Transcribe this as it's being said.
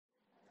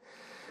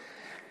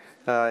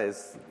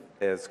As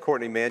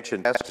Courtney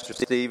mentioned, Pastor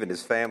Steve and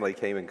his family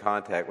came in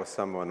contact with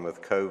someone with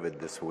COVID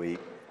this week,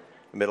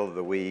 middle of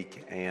the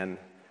week, and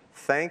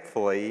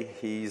thankfully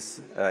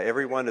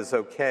everyone is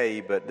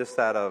okay, but just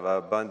out of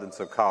abundance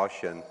of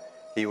caution,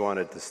 he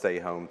wanted to stay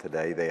home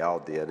today. They all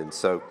did. And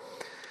so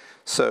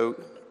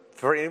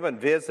for anyone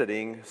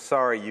visiting,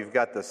 sorry, you've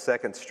got the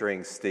second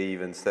string,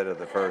 Steve, instead of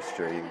the first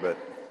string, but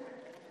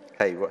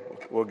hey,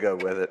 we'll go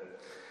with it.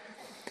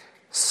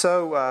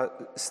 So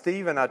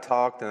Steve and I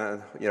talked,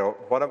 and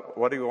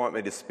what do you want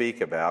me to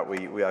speak about?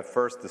 We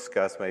first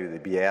discussed maybe the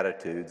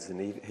Beatitudes,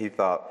 and he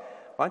thought,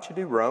 why don't you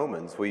do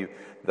Romans?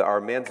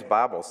 Our men's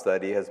Bible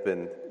study has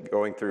been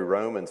going through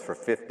Romans for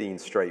 15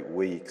 straight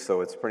weeks, so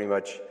it's pretty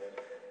much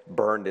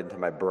burned into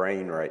my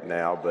brain right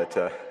now.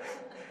 But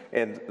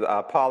and I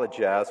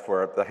apologize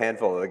for the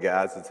handful of the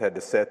guys that's had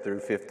to sit through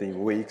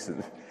 15 weeks, and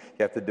you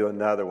have to do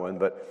another one.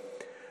 But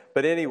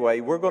anyway,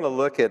 we're going to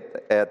look at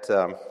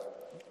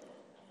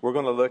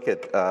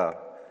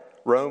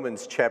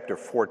Romans chapter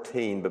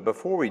 14, but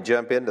before we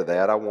jump into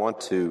that, I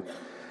want to,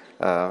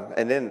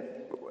 and then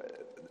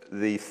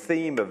the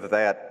theme of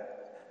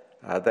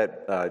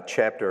that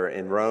chapter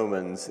in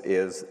Romans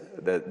is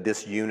the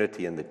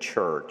disunity in the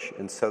church,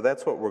 and so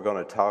that's what we're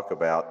going to talk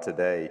about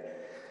today.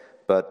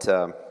 But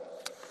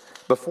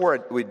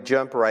before we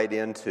jump right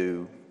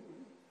into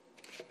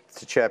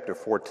chapter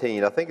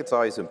 14, I think it's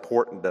always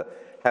important to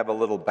have a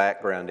little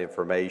background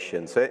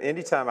information. So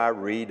anytime I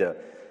read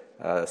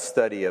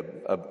study a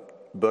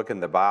book in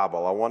the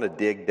Bible, I want to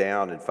dig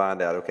down and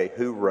find out, okay,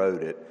 who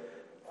wrote it?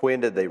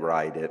 When did they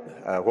write it?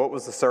 What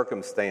was the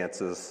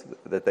circumstances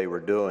that they were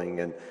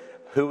doing? And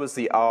who was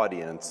the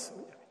audience?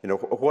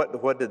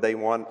 What did they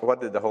want?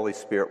 What did the Holy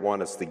Spirit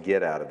want us to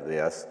get out of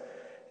this?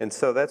 And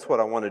so that's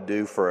what I want to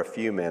do for a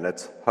few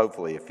minutes,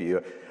 hopefully a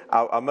few.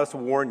 I must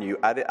warn you,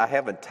 I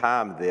haven't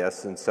timed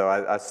this, and so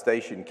I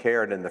stationed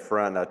Karen in the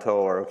front, and I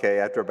told her, okay,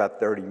 after about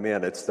 30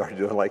 minutes, start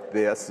doing like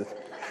this.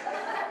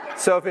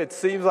 So if it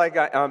seems like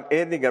I'm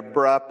ending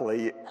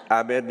abruptly,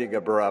 I'm ending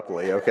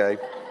abruptly, okay?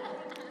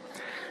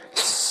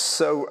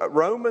 So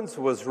Romans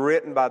was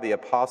written by the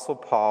Apostle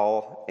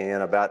Paul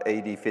in about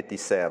AD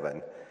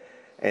 57,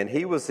 and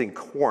he was in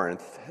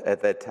Corinth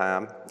at that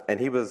time, and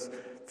he was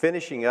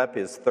finishing up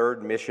his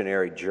third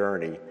missionary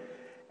journey.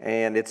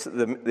 And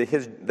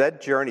that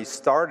journey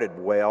started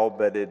well,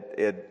 but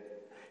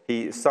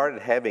he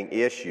started having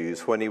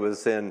issues. When he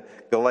was in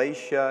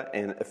Galatia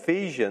and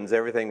Ephesians,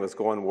 everything was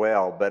going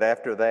well, but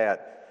after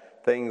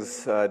that,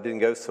 things didn't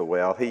go so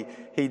well.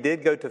 He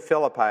did go to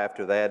Philippi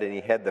after that, and he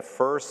had the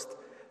first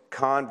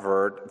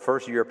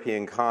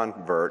European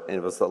convert, and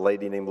it was a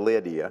lady named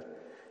Lydia.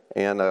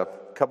 And a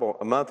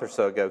month or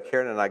so ago,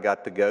 Karen and I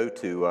got to go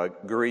to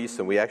Greece,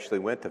 and we actually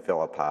went to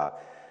Philippi.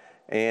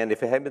 And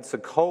if it hadn't been so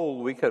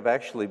cold, we could have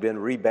actually been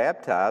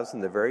rebaptized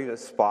in the very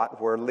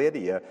spot where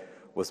Lydia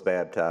was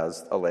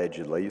baptized,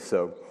 allegedly.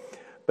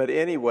 But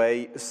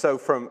anyway, so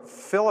from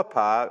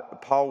Philippi,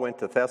 Paul went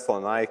to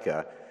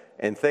Thessalonica,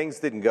 and things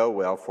didn't go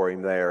well for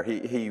him there.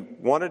 He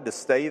wanted to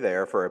stay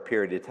there for a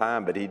period of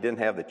time, but he didn't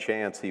have the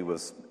chance. He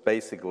was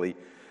basically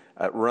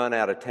run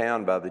out of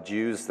town by the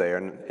Jews there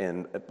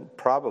in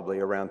probably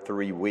around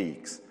 3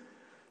 weeks.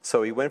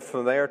 So he went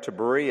from there to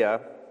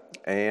Berea,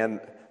 and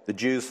the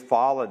Jews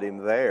followed him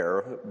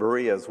there.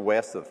 Berea is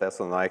west of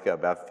Thessalonica,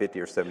 about 50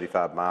 or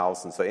 75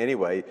 miles. And so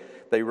anyway,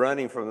 they run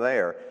him from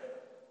there.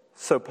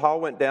 So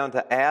Paul went down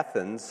to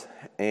Athens,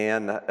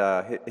 and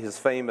his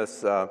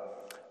famous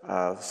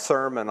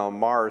sermon on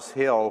Mars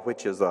Hill,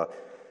 which is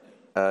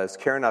as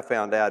Karen and I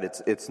found out,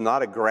 it's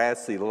not a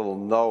grassy little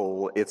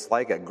knoll. It's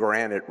like a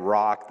granite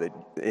rock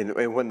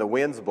and when the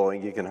wind's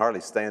blowing, you can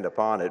hardly stand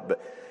upon it.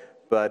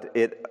 But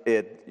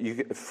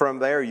from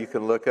there you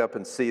can look up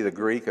and see the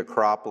Greek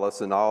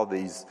Acropolis and all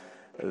these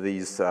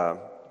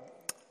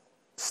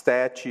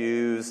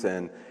statues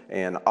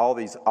and all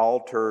these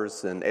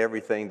altars and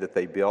everything that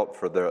they built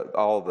for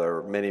all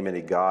their many,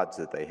 many gods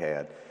that they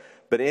had.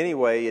 But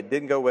anyway, it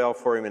didn't go well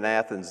for him in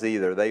Athens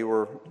either.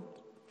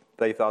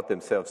 They thought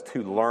themselves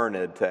too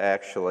learned to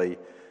actually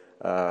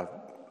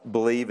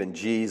believe in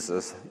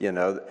Jesus.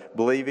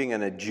 Believing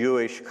in a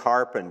Jewish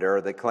carpenter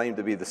that claimed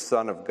to be the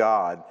Son of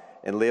God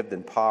and lived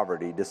in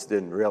poverty just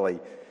didn't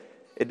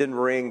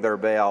ring their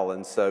bell.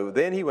 And so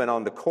then he went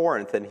on to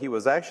Corinth, and he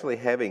was actually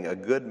having a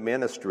good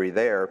ministry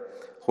there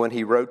when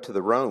he wrote to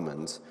the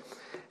Romans.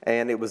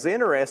 And it was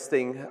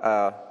interesting,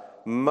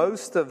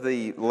 most of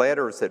the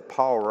letters that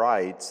Paul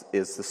writes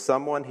is to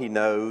someone he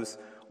knows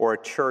or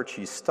a church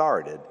he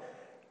started.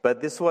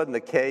 But this wasn't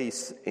the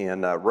case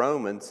in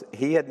Romans.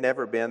 He had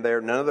never been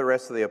there. None of the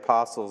rest of the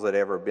apostles had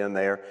ever been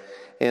there.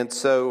 And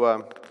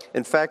so,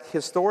 in fact,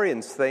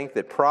 historians think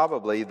that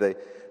probably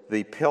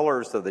the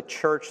pillars of the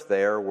church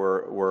there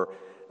were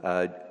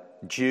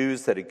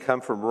Jews that had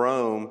come from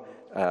Rome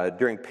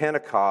during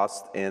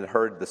Pentecost and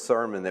heard the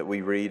sermon that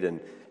we read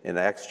in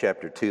Acts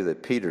chapter 2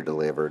 that Peter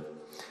delivered.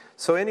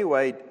 So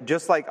anyway,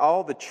 just like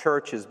all the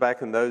churches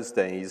back in those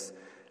days,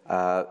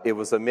 it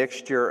was a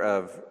mixture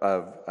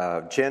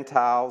of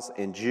Gentiles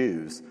and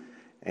Jews.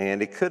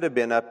 And it could have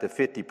been up to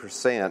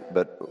 50%,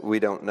 but we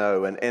don't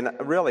know. And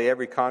really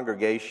every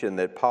congregation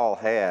that Paul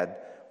had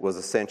was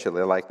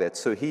essentially like that.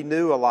 So he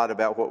knew a lot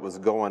about what was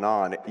going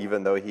on,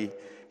 even though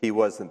he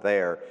wasn't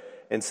there.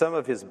 And some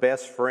of his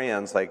best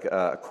friends, like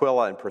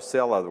Aquila and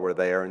Priscilla, were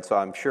there, and so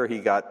I'm sure he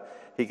got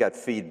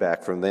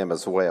feedback from them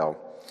as well.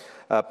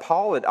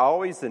 Paul had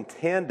always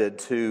intended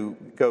to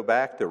go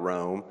back to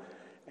Rome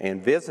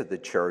and visit the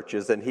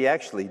churches, and he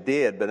actually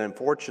did, but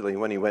unfortunately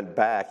when he went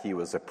back, he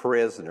was a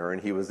prisoner,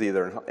 and he was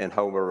either in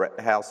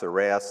house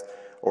arrest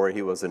or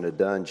he was in a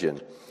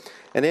dungeon.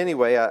 And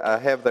anyway, I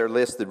have there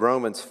listed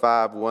Romans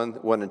 5,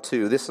 1 and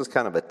 2. This is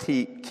kind of a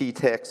key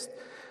text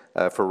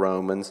for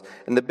Romans.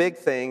 And the big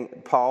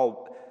thing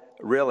Paul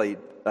really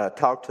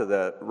talked to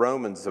the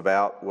Romans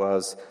about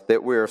was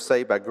that we are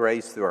saved by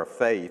grace through our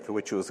faith,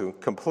 which was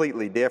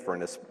completely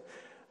different.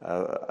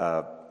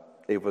 That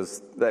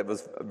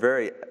was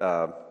very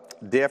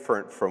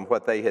different from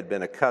what they had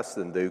been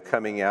accustomed to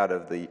coming out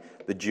of the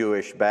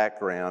Jewish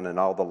background and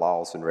all the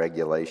laws and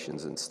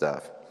regulations and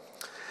stuff.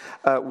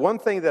 One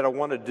thing that I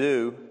want to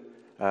do,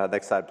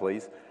 next slide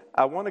please,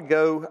 I want to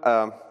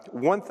go,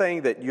 one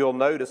thing that you'll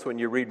notice when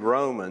you read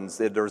Romans,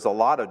 there's a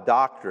lot of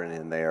doctrine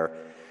in there.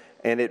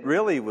 And it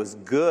really was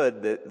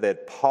good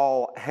that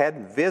Paul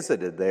hadn't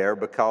visited there,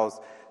 because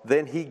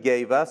then he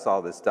gave us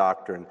all this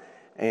doctrine.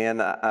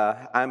 And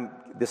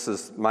this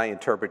is my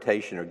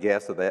interpretation or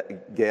guess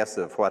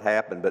of what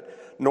happened.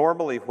 But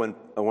normally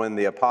when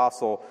the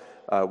apostle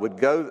would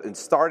go and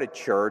start a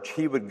church,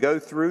 he would go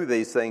through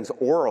these things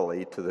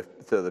orally to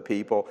the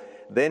people.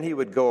 Then he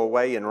would go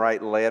away and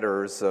write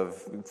letters of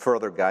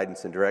further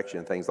guidance and direction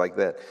and things like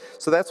that.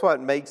 So that's what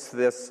makes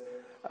this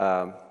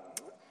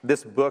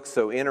book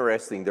so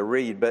interesting to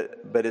read.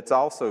 But it's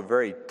also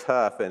very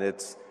tough, and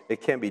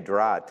it can be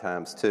dry at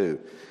times too.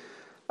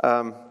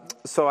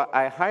 So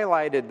I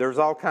highlighted, there's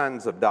all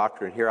kinds of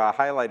doctrine here. I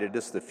highlighted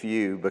just a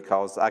few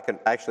because I can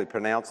actually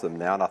pronounce them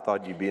now, and I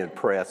thought you'd be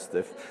impressed.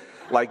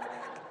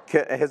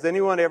 Has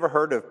anyone ever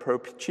heard of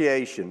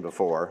propitiation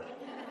before?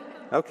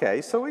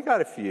 Okay, so we got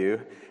a few.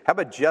 How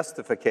about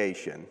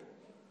justification?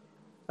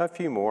 A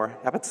few more.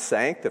 How about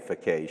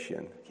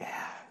sanctification?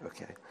 Yeah,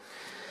 okay.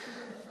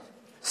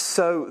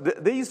 So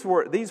these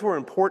were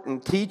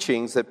important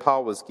teachings that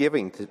Paul was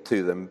giving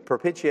to them.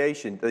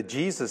 Propitiation, that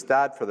Jesus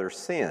died for their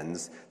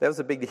sins. That was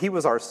a big. He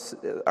was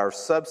our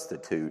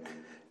substitute,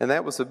 and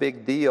that was a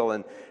big deal.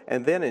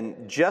 And then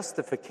in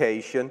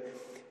justification,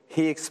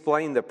 he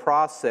explained the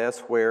process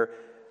where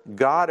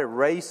God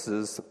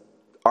erases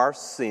our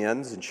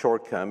sins and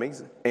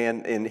shortcomings,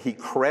 and he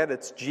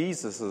credits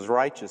Jesus'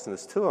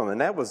 righteousness to them,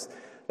 and that was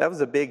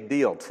a big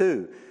deal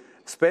too.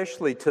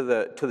 Especially to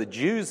the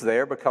Jews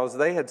there, because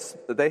they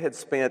had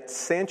spent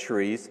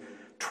centuries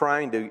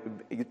trying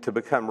to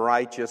become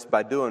righteous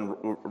by doing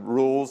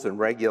rules and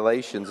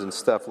regulations and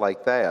stuff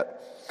like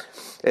that.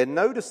 And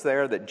notice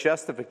there that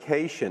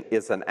justification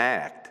is an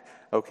act.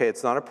 Okay,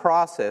 it's not a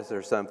process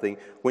or something.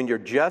 When you're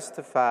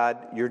justified,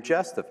 you're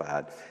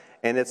justified.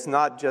 And it's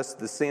not just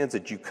the sins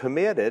that you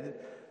committed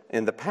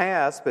in the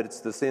past, but it's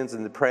the sins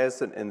in the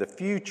present and the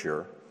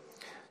future.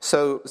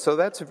 So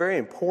that's very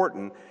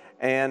important.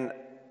 And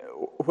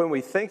when we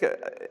think,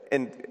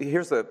 and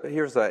here's an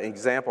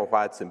example of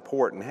why it's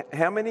important.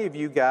 How many of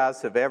you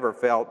guys have ever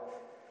felt,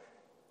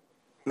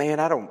 man,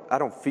 I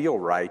don't feel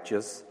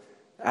righteous.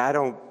 I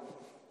don't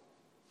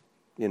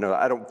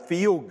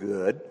feel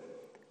good.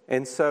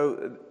 And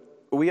so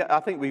I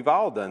think we've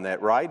all done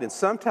that, right? And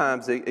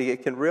sometimes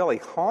it can really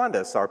haunt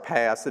us, our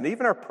past and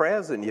even our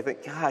present. You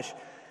think, gosh,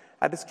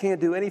 I just can't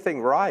do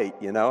anything right,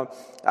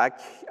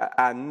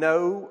 I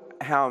know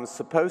how I'm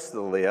supposed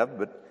to live,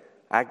 but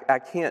I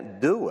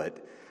can't do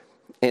it.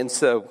 And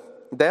so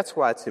that's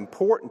why it's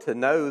important to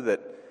know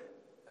that,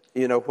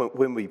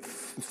 when we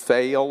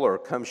fail or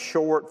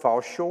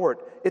fall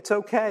short, it's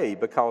okay,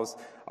 because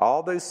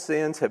all those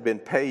sins have been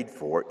paid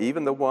for,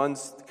 even the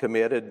ones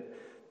committed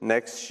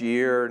next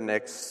year,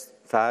 next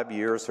 5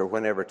 years, or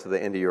whenever to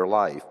the end of your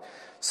life.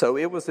 So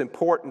it was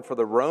important for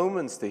the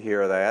Romans to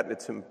hear that.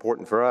 It's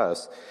important for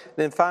us. And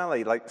then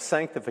finally, like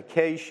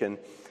sanctification,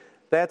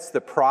 that's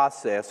the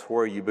process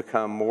where you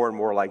become more and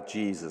more like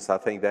Jesus. I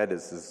think that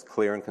is as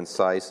clear and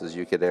concise as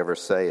you could ever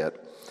say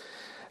it.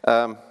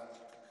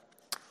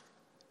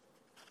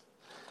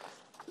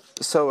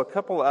 So a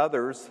couple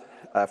others.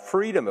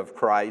 Freedom of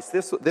Christ.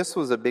 This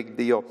was a big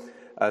deal.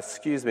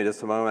 Excuse me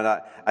just a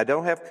moment. I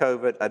don't have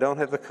COVID. I don't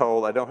have the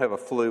cold. I don't have a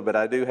flu, but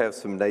I do have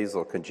some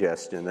nasal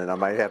congestion, and I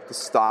might have to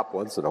stop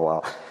once in a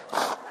while.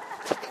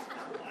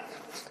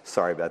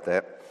 Sorry about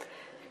that.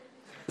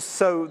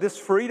 So this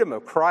freedom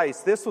of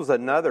Christ, this was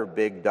another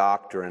big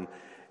doctrine,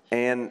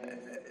 and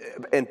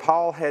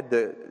Paul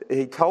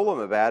he told them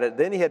about it.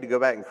 Then he had to go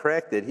back and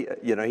correct it.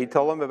 He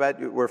told them about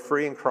we're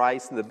free in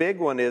Christ, and the big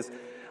one is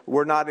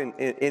we're not in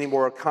any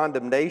more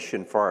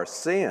condemnation for our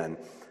sin.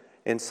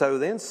 And so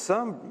then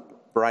some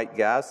bright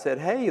guys said,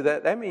 hey,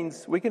 that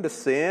means we can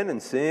just sin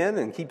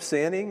and keep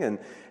sinning, and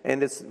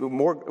it's the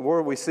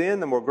more we sin,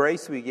 the more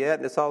grace we get,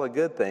 and it's all a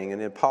good thing.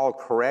 And then Paul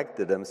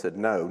corrected them and said,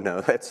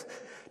 no, that's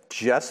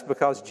just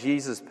because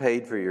Jesus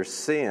paid for your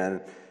sin,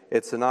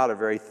 it's not a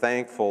very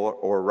thankful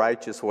or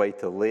righteous way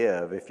to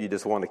live if you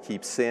just want to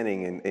keep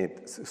sinning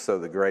and so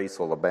the grace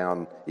will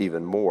abound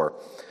even more.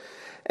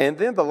 And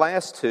then the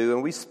last two,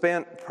 and we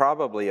spent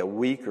probably a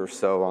week or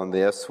so on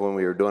this when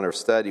we were doing our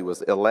study,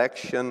 was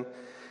election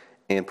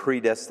and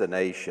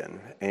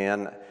predestination.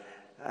 And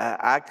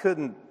I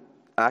couldn't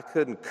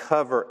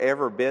cover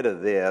every bit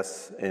of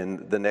this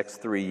in the next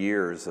 3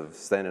 years of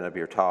standing up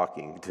here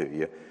talking to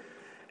you.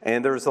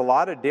 And there's a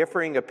lot of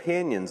differing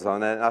opinions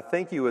on it. And I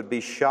think you would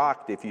be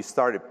shocked if you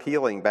started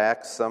peeling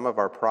back some of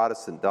our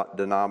Protestant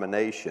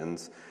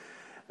denominations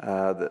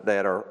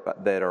that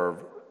are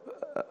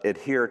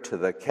adhere to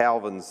the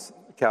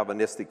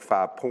Calvinistic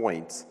 5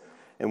 points.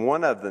 And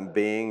one of them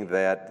being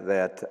that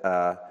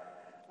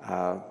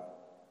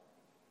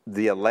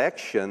the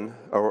election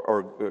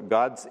or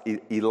God's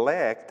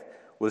elect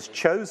was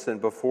chosen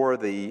before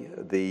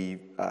the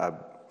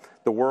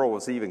world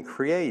was even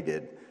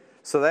created.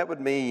 So that would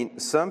mean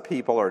some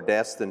people are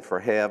destined for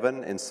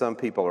heaven and some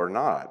people are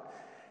not.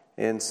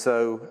 And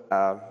so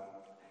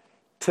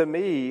to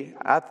me,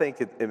 I think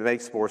it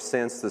makes more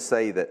sense to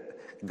say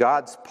that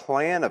God's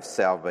plan of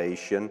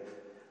salvation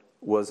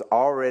was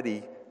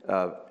already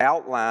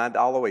outlined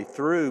all the way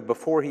through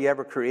before he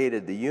ever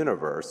created the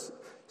universe.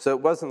 So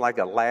it wasn't like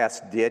a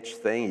last-ditch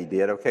thing he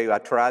did. Okay, I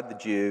tried the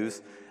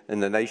Jews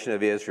and the nation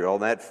of Israel,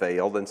 and that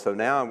failed. And so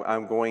now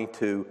I'm going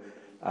to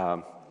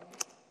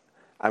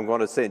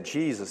send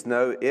Jesus.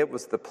 No, it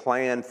was the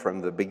plan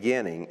from the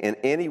beginning. And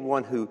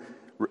anyone who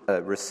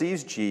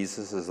receives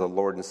Jesus as the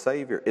Lord and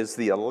Savior is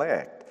the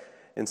elect.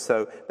 And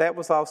so that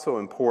was also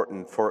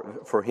important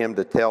for him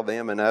to tell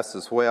them and us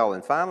as well.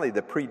 And finally,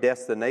 the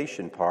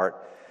predestination part,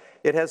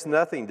 it has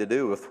nothing to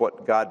do with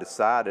what God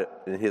decided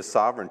in his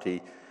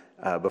sovereignty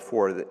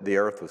before the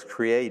earth was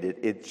created.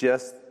 It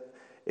just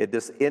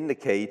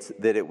indicates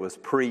that it was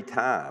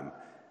pre-time.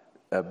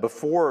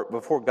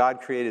 Before God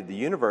created the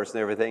universe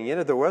and everything,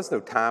 there was no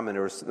time and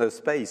there was no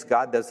space.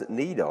 God doesn't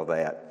need all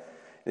that.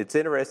 It's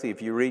interesting,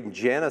 if you read in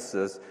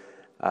Genesis,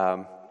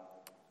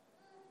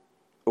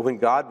 when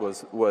God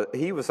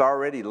he was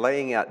already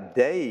laying out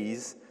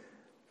days,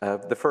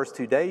 the first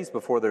 2 days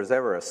before there's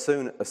ever a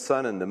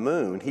sun and the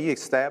moon. He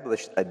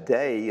established a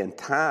day and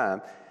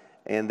time,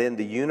 and then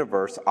the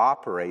universe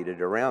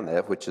operated around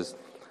that, which is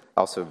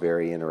also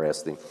very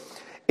interesting.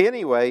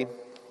 Anyway,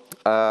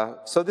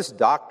 so this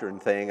doctrine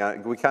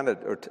thing, we kind of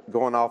are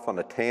going off on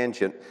a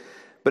tangent,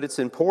 but it's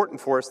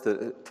important for us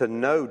to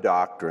know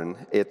doctrine.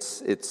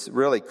 It's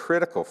really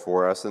critical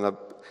for us, and a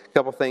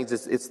couple things.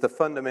 It's the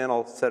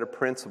fundamental set of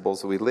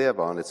principles we live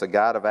on. It's a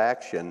guide of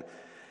action,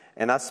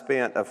 and I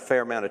spent a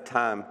fair amount of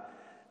time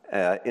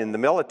in the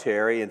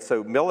military, and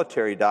so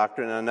military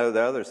doctrine, I know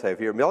the others have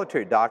here,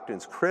 military doctrine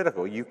is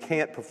critical. You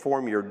can't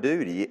perform your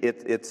duty.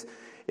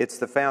 It's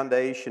the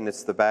foundation,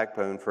 it's the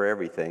backbone for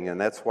everything, and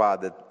that's why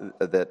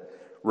that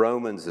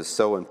Romans is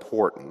so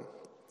important.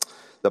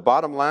 The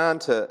bottom line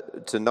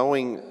to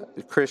knowing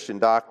Christian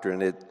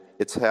doctrine,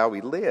 it's how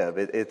we live.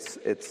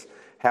 It's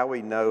how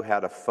we know how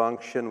to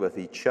function with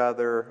each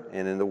other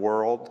and in the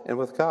world and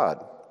with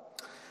God.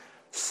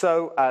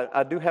 So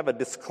I do have a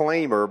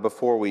disclaimer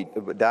before we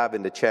dive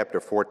into chapter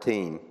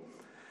 14.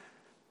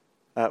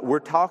 We're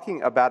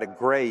talking about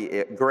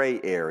gray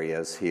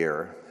areas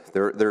here.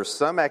 There's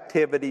some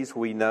activities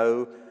we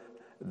know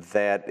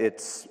that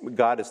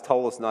God has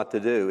told us not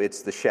to do.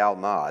 It's the shall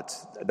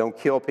nots. Don't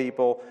kill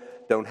people.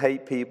 Don't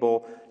hate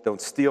people.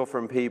 Don't steal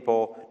from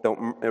people.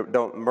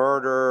 Don't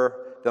murder.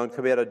 Don't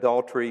commit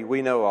adultery.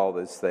 We know all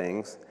those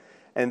things.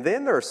 And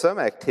then there are some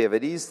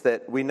activities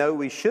that we know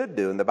we should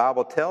do, and the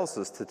Bible tells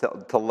us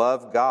to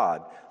love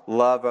God,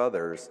 love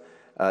others,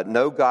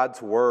 know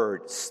God's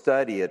Word,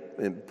 study it,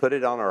 and put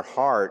it on our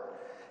heart,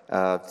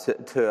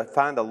 to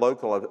find a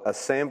local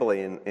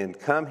assembly and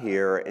come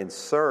here and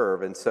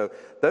serve. And so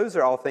those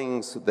are all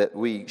things that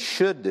we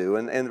should do,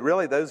 and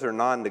really those are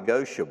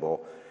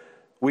non-negotiable.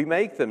 We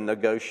make them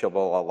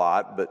negotiable a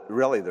lot, but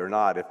really they're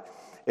not.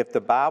 If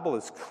the Bible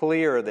is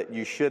clear that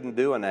you shouldn't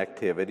do an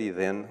activity,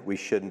 then we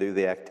shouldn't do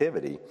the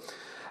activity.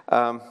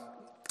 But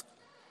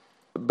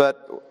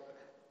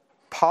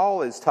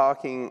Paul is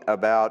talking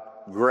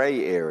about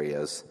gray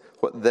areas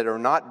that are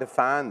not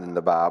defined in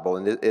the Bible,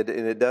 and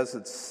it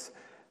doesn't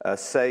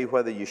say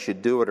whether you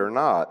should do it or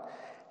not.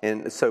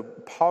 And so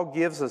Paul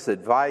gives us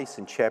advice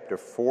in chapter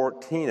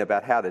 14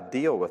 about how to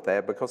deal with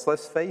that, because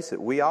let's face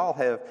it, we're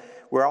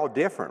all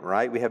different,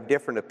 right? We have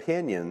different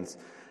opinions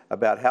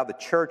about how the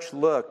church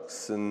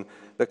looks and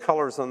the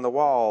colors on the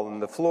wall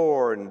and the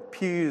floor and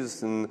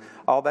pews and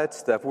all that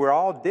stuff. We're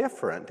all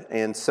different.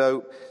 And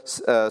so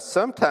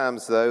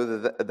sometimes, though,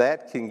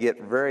 that can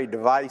get very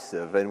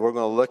divisive, and we're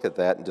going to look at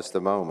that in just a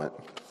moment.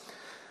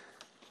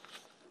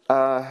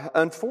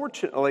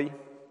 Unfortunately,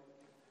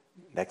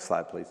 next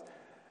slide, please.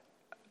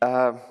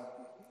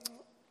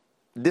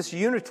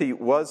 Disunity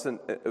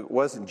wasn't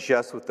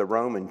just with the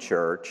Roman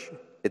church.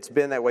 It's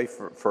been that way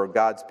for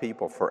God's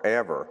people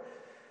forever.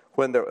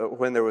 When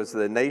there was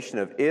the nation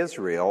of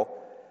Israel,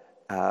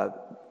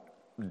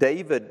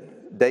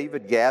 David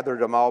David gathered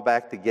them all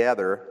back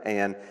together,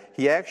 and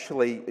he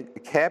actually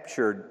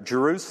captured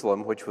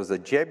Jerusalem, which was a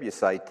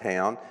Jebusite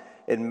town,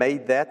 and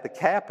made that the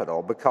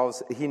capital,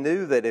 because he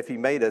knew that if he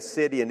made a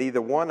city in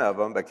either one of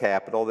them a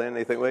capital, then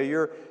they think, well,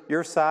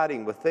 you're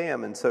siding with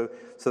them, and so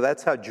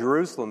that's how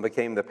Jerusalem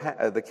became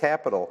the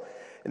capital.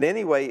 And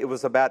anyway, it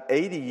was about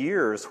 80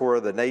 years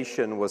where the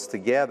nation was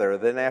together.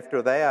 Then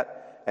after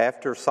that,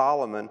 after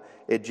Solomon,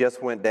 it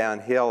just went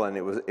downhill, and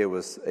it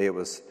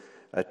was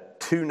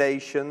two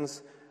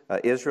nations,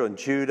 Israel and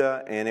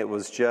Judah, and it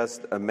was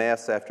just a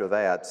mess after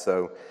that.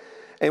 So,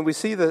 and we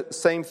see the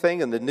same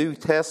thing in the New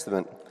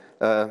Testament.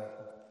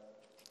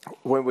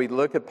 When we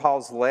look at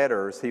Paul's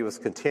letters, he was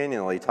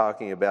continually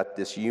talking about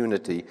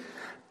disunity.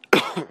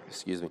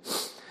 Excuse me.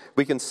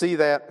 We can see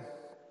that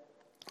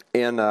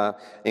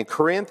in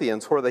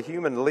Corinthians, where the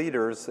human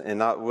leaders, and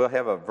we'll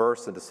have a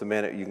verse in just a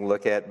minute you can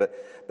look at, but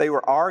they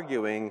were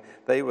arguing.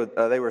 They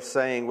were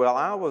saying, "Well,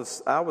 I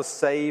was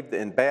saved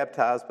and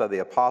baptized by the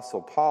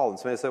Apostle Paul," and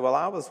somebody said, "Well,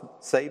 I was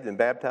saved and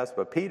baptized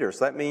by Peter,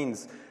 so that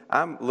means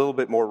I'm a little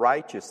bit more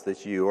righteous than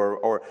you."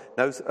 Or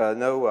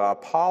no,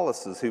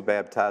 Apollos is who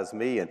baptized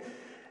me,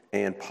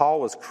 and Paul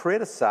was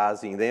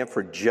criticizing them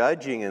for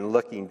judging and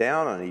looking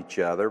down on each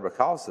other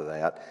because of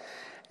that.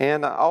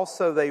 And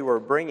also they were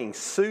bringing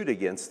suit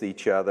against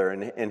each other,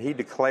 and he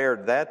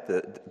declared that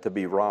to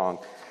be wrong.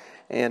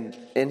 And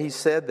he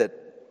said that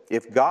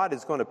if God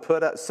is going to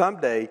put us,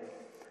 someday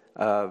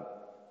we're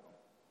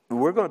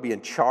going to be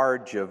in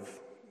charge of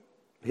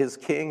his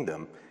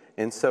kingdom.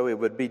 And so it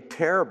would be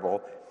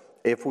terrible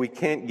if we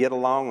can't get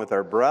along with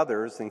our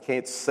brothers and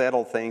can't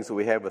settle things that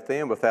we have with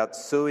them without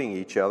suing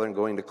each other and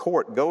going to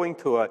court, going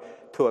to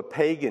a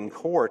pagan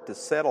court to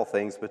settle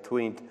things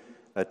between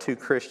two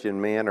Christian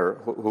men or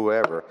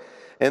whoever.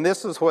 And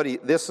this is what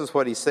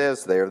he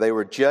says there. They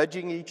were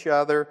judging each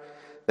other.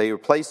 They were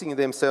placing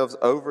themselves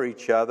over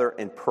each other,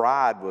 and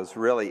pride was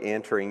really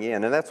entering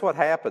in. And that's what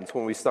happens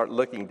when we start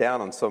looking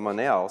down on someone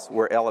else.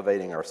 We're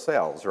elevating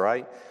ourselves,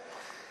 right?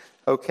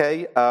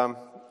 Okay,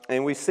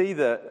 and we see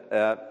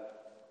the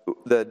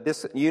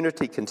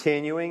disunity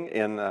continuing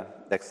in,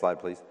 next slide,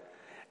 please,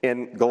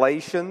 in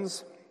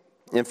Galatians.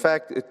 In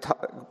fact,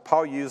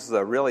 Paul uses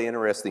a really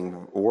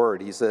interesting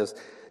word. He says,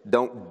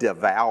 don't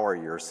devour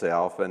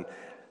yourself. And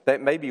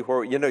that may be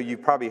where,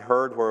 you've probably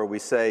heard where we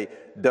say,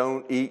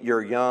 don't eat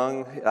your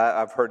young.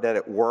 I've heard that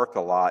at work a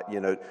lot.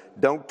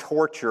 Don't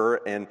torture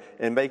and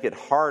make it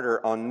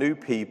harder on new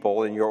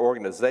people in your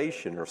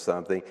organization or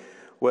something.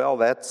 Well,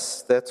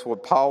 that's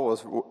what Paul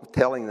was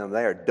telling them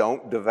there.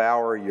 Don't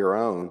devour your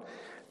own.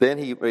 Then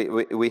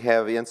we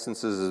have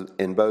instances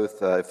in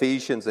both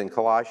Ephesians and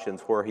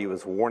Colossians where he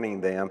was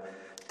warning them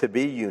to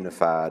be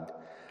unified.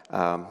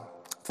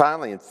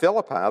 Finally, in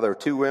Philippi, there were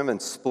two women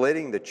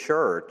splitting the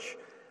church,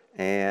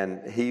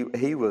 and he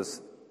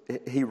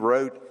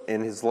wrote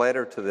in his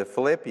letter to the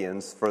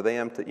Philippians for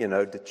them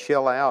to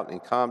chill out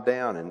and calm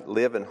down and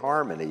live in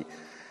harmony.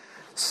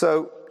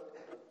 So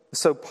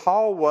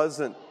Paul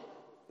wasn't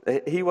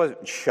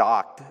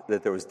shocked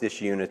that there was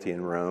disunity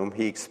in Rome.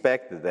 He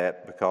expected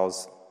that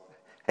because,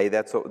 hey,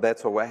 that's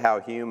how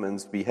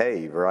humans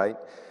behave, right?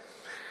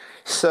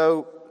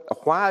 So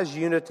why is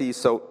unity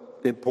so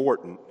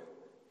important?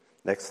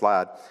 Next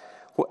slide.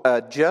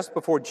 Just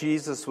before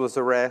Jesus was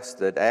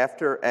arrested,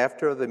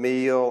 after the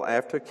meal,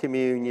 after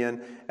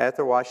communion,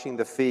 after washing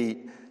the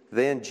feet,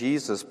 then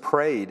Jesus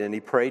prayed, and he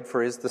prayed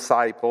for his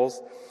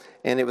disciples.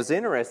 And it was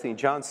interesting,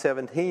 John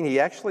 17, he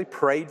actually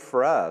prayed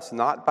for us,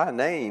 not by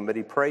name, but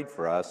he prayed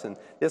for us. And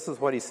this is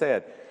what he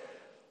said.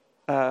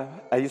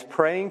 He's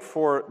praying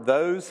for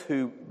those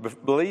who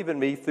believe in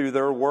me through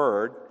their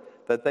word,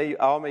 that they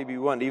all may be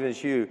one, even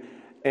as you.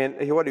 And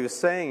what he was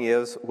saying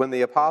is, when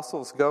the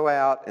apostles go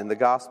out and the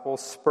gospel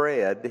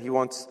spread, he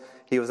was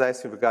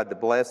asking for God to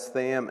bless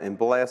them and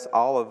bless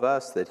all of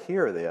us that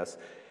hear this.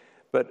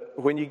 But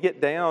when you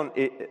get down,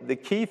 the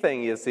key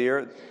thing is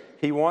here,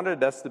 he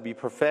wanted us to be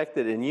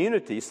perfected in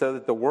unity so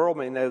that the world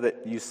may know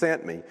that you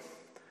sent me.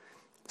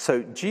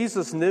 So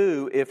Jesus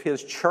knew if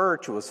his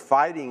church was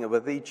fighting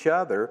with each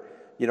other,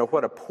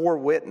 what a poor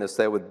witness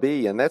that would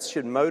be. And that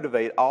should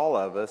motivate all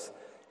of us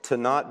to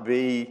not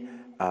be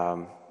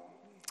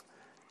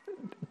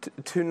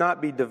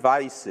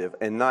divisive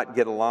and not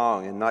get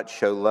along and not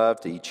show love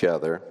to each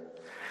other.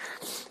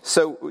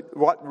 So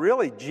what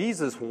really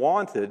Jesus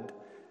wanted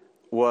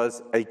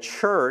was a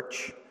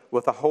church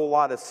with a whole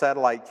lot of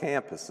satellite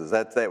campuses.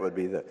 That would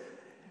be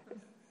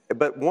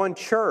but one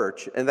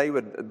church, and they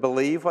would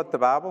believe what the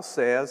Bible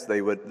says.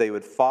 They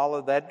would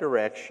follow that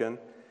direction,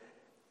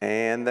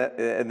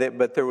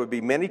 but there would be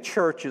many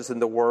churches in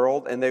the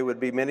world, and there would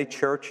be many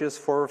churches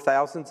for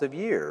thousands of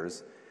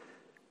years.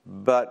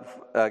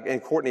 But,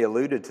 and Courtney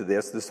alluded to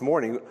this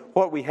morning,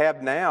 what we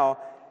have now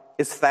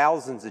is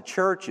thousands of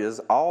churches,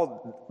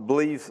 all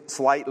believe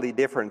slightly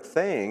different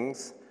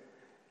things,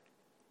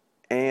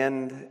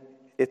 and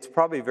it's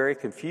probably very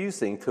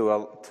confusing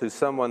to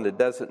someone that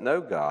doesn't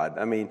know God.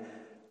 I mean,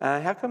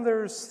 how come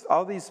there's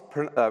all these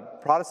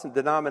Protestant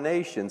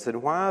denominations,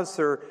 and why is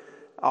there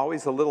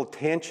always a little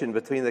tension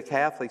between the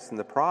Catholics and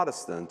the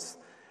Protestants?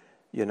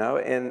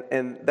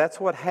 and that's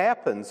what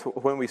happens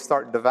when we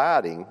start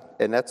dividing,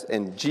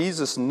 and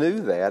Jesus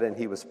knew that, and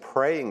he was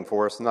praying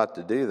for us not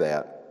to do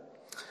that.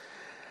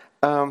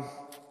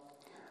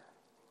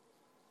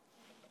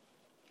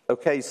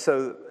 Okay,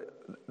 so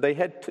they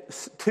had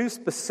two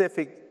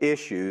specific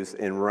issues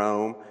in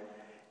Rome,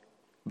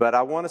 but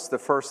I want us to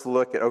first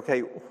look at, okay,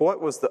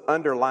 what was the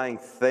underlying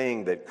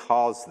thing that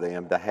caused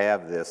them to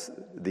have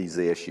these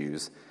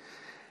issues?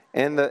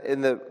 And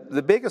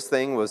the biggest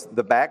thing was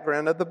the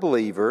background of the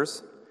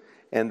believers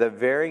and the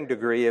varying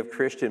degree of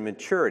Christian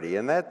maturity.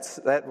 And that's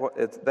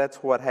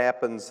what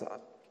happens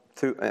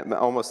through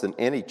almost in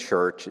any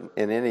church,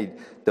 in any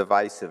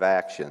divisive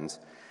actions.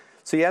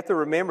 So you have to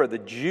remember the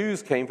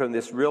Jews came from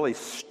this really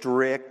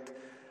strict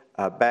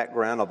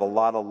background of a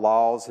lot of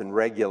laws and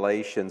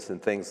regulations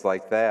and things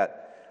like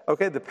that.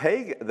 Okay,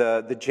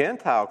 the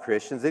Gentile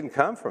Christians didn't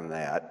come from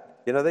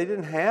that. They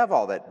didn't have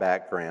all that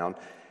background.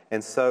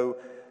 And so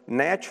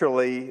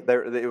naturally,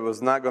 it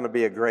was not going to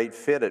be a great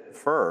fit at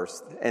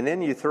first. And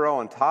then you throw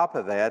on top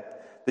of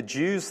that, the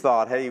Jews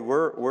thought, hey,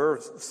 we're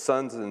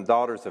sons and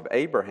daughters of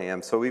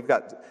Abraham, so we've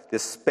got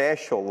this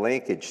special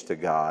linkage to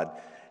God.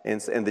 And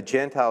the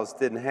Gentiles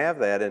didn't have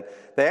that. And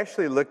they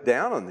actually looked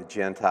down on the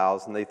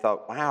Gentiles, and they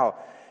thought, wow,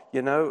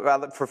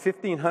 for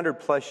 1,500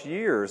 plus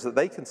years,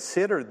 they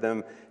considered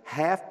them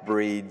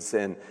half-breeds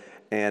and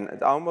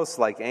almost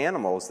like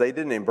animals. They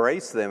didn't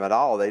embrace them at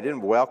all. They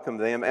didn't welcome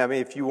them. I mean,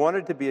 if you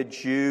wanted to be a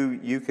Jew,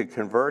 you could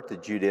convert to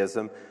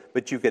Judaism,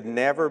 but you could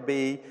never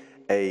be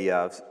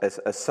a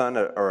son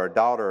or a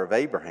daughter of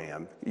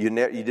Abraham. You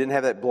didn't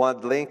have that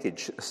blood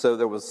linkage, so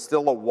there was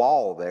still a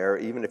wall there,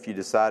 even if you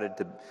decided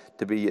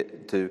to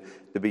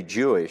be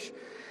Jewish.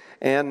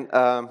 And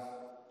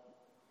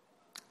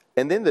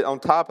then on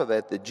top of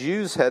that, the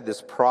Jews had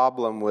this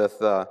problem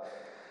with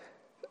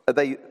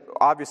they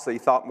obviously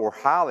thought more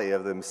highly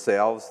of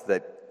themselves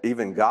than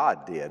even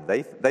God did.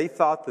 They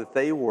thought that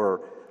they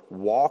were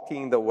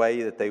walking the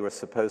way that they were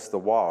supposed to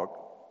walk,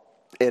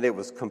 and it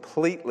was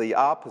completely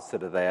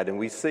opposite of that. And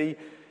we see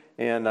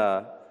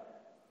in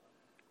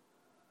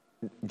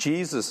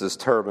Jesus'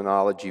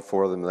 terminology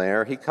for them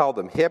there, he called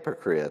them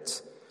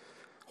hypocrites,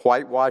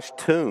 whitewashed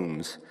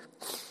tombs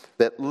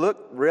that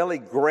look really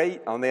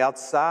great on the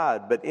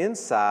outside, but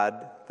inside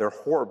they're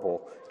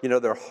horrible.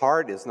 Their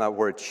heart is not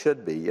where it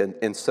should be.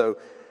 And so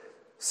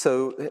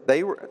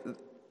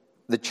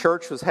the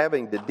church was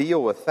having to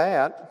deal with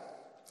that.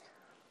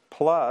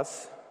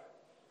 Plus,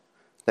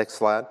 next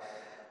slide.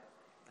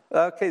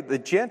 Okay, the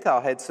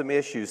Gentile had some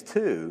issues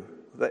too.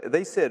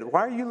 They said,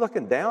 why are you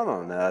looking down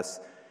on us?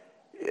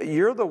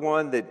 You're the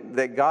one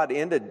that God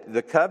ended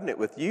the covenant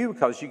with you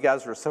because you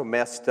guys were so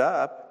messed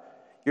up.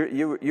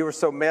 You were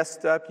so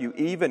messed up, you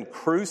even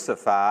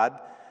crucified.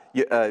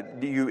 You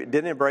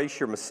didn't embrace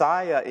your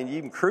Messiah, and you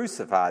even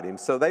crucified him.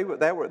 So they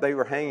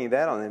were hanging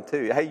that on them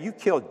too. Hey, you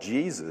killed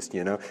Jesus.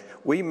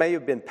 We may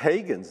have been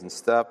pagans and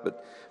stuff,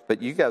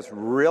 but you guys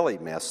really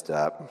messed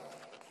up.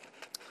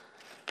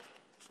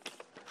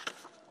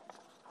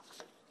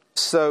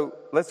 So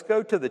let's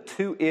go to the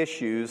two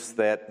issues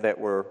that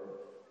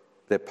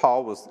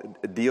Paul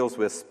deals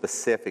with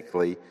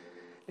specifically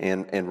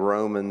in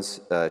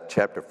Romans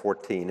chapter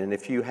 14. And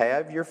if you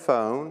have your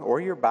phone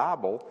or your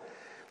Bible,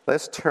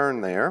 let's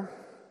turn there.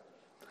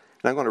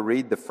 And I'm going to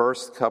read the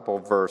first couple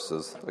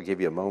verses. I'll give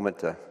you a moment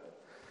to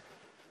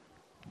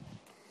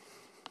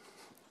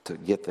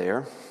get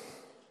there.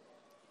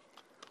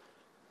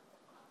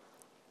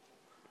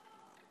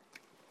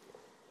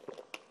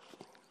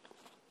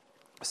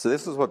 So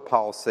this is what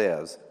Paul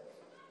says.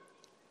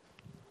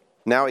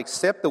 Now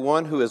accept the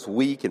one who is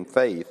weak in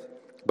faith,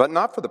 but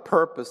not for the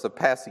purpose of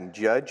passing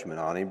judgment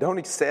on him. Don't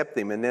accept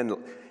him and then,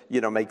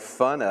 make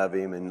fun of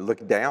him and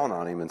look down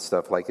on him and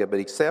stuff like that, but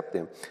accept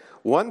him.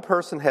 One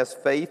person has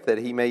faith that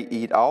he may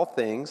eat all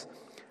things,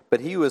 but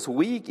he who is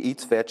weak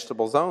eats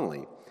vegetables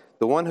only.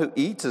 The one who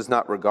eats is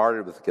not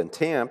regarded with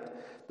contempt.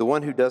 The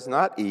one who does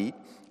not eat,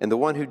 and the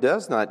one who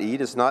does not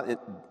eat is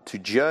not to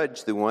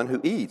judge the one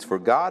who eats, for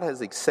God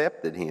has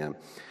accepted him.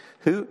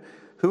 Who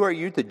are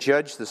you to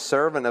judge the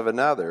servant of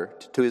another?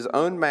 To his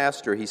own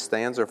master he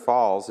stands or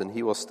falls, and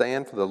he will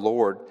stand, for the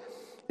Lord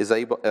is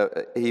able.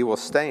 He will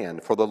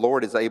stand, for the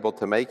Lord is able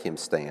to make him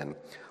stand.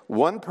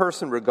 One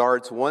person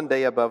regards one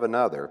day above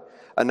another.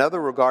 Another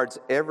regards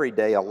every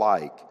day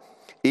alike.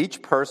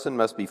 Each person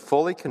must be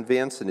fully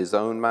convinced in his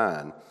own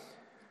mind.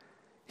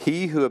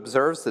 He who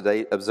observes the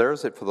day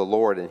observes it for the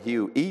Lord, and he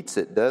who eats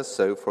it does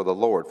so for the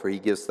Lord, for he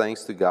gives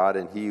thanks to God,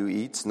 and he who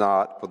eats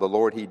not for the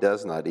Lord he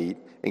does not eat,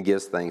 and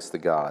gives thanks to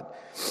God.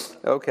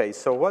 Okay,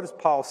 so what is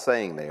Paul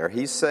saying there?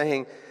 He's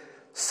saying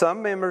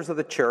some members of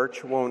the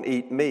church won't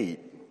eat meat.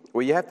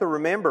 Well, you have to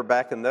remember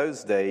back in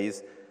those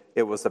days,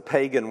 it was a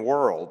pagan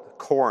world.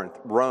 Corinth,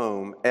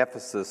 Rome,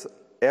 Ephesus,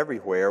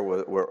 everywhere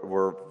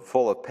were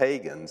full of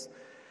pagans.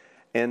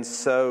 And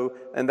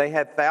they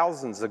had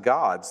thousands of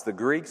gods, the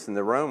Greeks and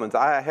the Romans.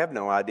 I have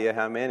no idea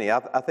how many.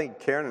 I think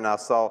Karen and I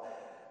saw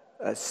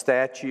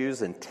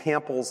statues and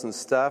temples and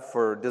stuff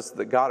for just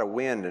the god of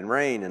wind and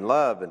rain and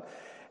love. And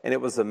it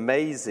was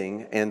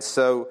amazing. And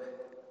so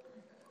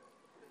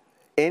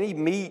any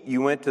meat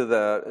you went to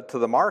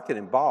the market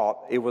and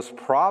bought, it was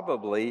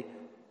probably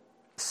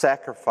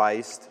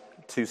sacrificed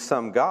to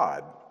some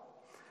god.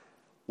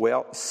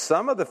 Well,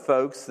 some of the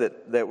folks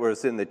that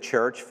was in the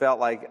church felt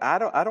like, I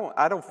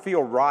don't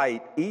feel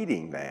right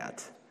eating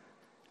that.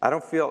 I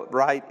don't feel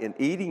right in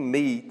eating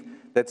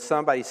meat that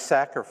somebody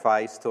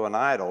sacrificed to an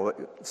idol.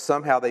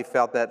 Somehow they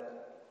felt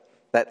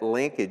that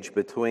linkage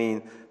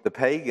between the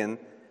pagan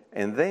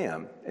and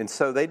them, and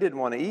so they didn't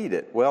want to eat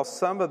it. Well,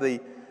 some of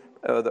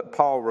that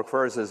Paul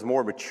refers as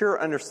more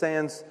mature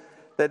understands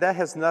that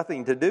has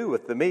nothing to do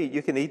with the meat.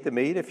 You can eat the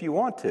meat if you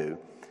want to.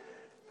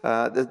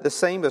 The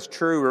same is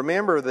true.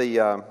 Remember,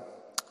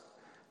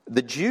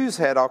 the Jews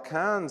had all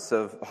kinds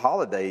of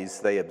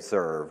holidays they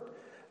observed.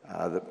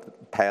 The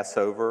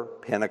Passover,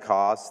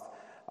 Pentecost,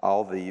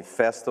 all the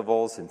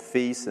festivals and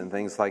feasts and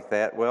things like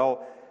that.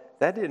 Well,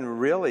 that didn't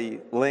really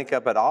link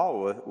up at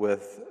all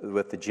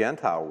with the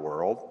Gentile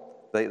world.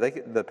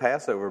 The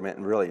Passover meant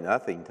really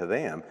nothing to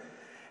them.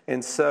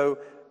 And so,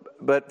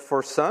 but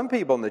for some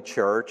people in the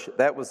church,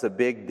 that was a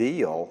big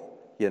deal.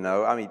 You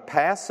know, I mean,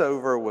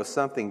 Passover was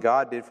something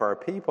God did for our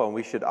people, and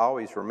we should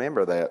always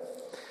remember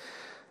that.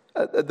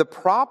 The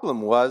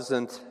problem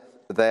wasn't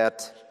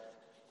that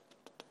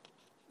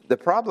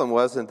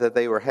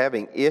they were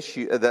having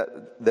issue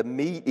that the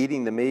meat,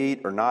 eating the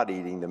meat or not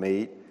eating the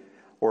meat,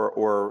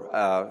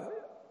 or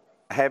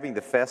having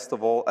the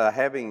festival,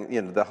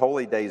 having the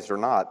holy days or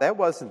not. That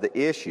wasn't the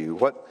issue.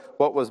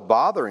 What was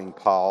bothering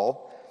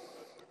Paul,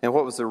 and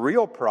what was the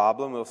real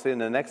problem, we'll see in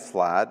the next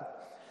slide.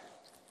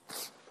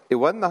 It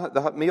wasn't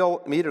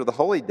the meat or the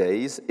holy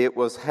days. It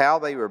was how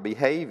they were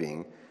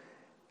behaving.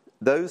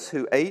 Those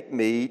who ate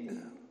meat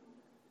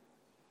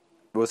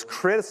was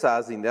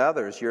criticizing the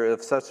others. You're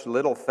of such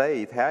little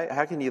faith.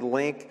 How can you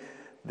link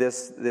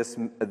this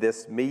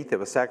meat that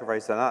was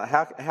sacrificed?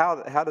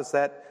 How does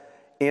that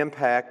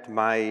impact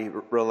my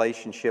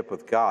relationship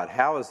with God?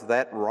 How is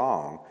that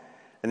wrong?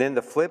 And then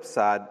the flip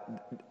side,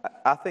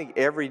 I think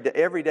every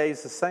day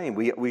is the same.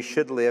 We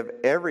should live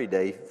every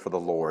day for the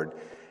Lord.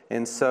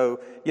 And so,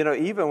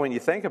 even when you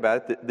think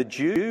about it, the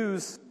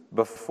Jews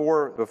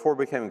before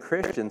becoming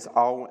Christians,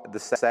 the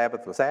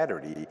Sabbath was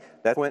Saturday.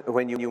 That's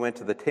when you went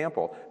to the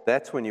temple.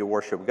 That's when you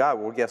worship God.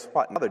 Well, guess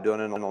what? Now they're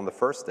doing it on the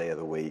first day of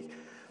the week.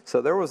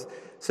 So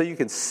you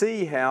can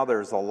see how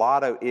there's a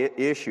lot of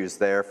issues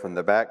there from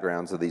the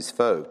backgrounds of these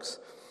folks.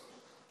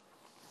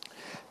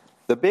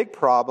 The big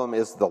problem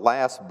is the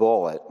last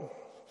bullet.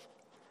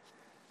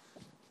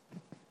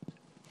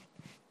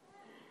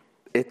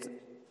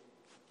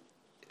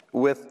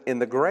 In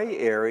the gray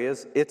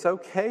areas, it's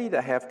okay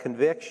to have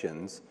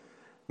convictions.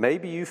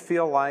 Maybe you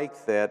feel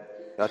like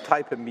that a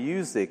type of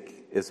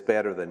music is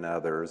better than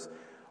others,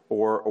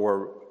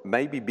 or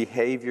maybe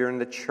behavior in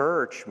the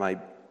church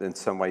in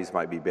some ways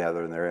might be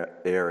better in their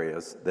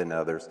areas than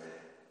others.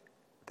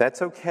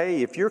 That's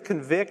okay. If you're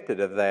convicted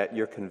of that,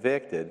 you're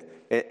convicted,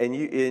 and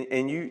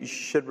you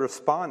should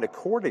respond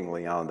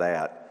accordingly on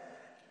that.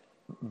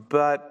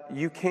 But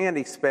you can't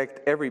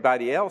expect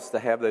everybody else to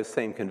have those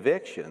same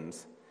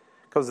convictions,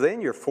 because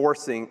then you're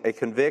forcing a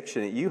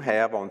conviction that you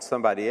have on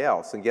somebody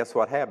else. And guess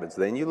what happens?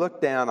 Then you look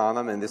down on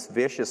them, and this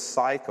vicious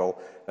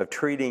cycle of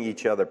treating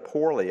each other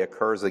poorly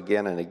occurs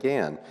again and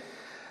again.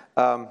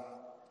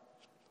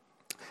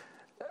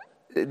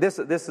 This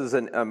is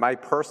my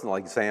personal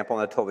example,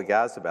 and I told the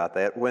guys about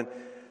that. When,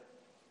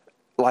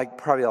 like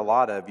probably a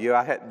lot of you,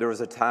 there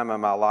was a time in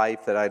my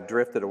life that I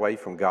drifted away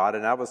from God,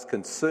 and I was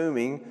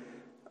consuming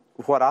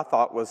what I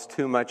thought was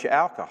too much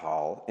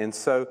alcohol. And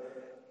so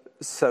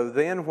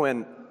then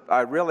when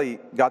I really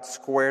got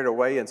squared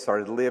away and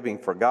started living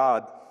for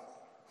God,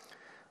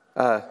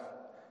 I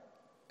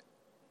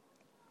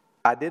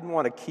didn't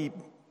want to keep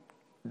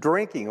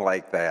drinking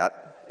like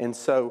that. And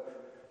so,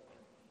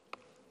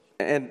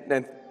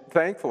 and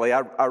thankfully,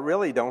 I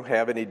really don't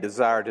have any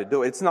desire to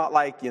do it. It's not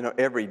like,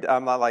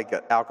 I'm not like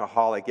an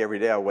alcoholic every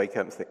day. I wake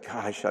up and think,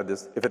 gosh,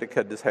 if I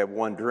could just have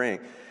one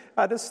drink.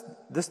 I just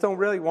don't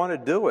really want to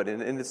do it.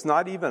 And it's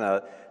not even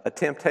a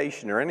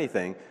temptation or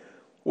anything.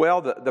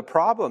 Well, the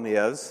problem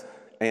is,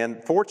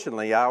 and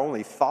fortunately, I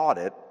only thought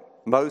it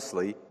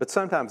mostly, but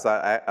sometimes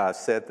I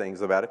said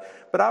things about it.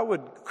 But I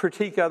would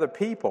critique other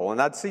people,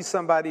 and I'd see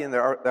somebody in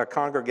the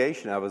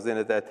congregation I was in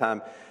at that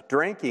time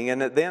drinking,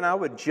 and then I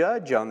would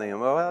judge on them.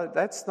 Well,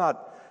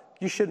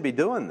 you shouldn't be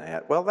doing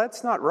that. Well,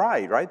 that's not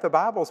right? The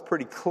Bible's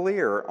pretty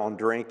clear on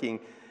drinking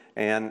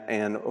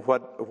and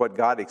what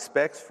God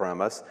expects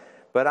from us.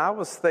 But I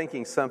was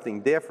thinking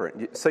something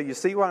different. So you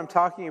see what I'm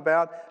talking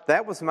about?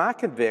 That was my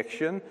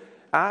conviction.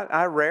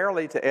 I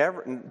rarely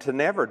to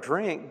never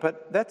drink,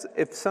 but that's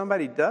if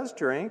somebody does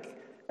drink,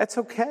 that's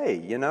okay,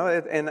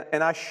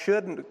 And I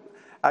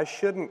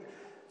shouldn't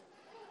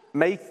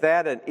make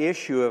that an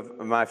issue of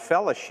my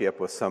fellowship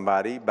with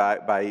somebody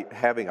by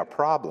having a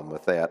problem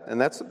with that. And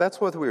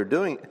that's what we were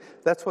doing.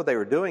 That's what they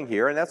were doing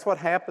here, and that's what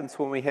happens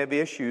when we have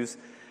issues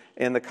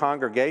in the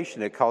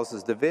congregation. It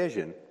causes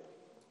division.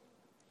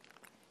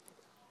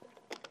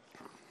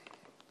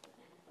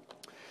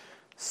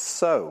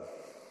 So,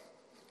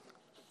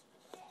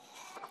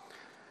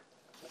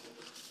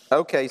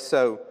 Okay,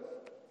 so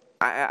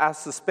I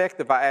suspect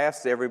if I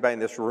asked everybody in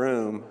this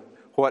room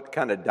what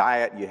kind of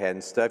diet you had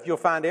and stuff, you'll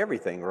find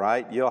everything,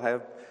 right? You'll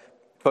have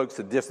folks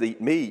that just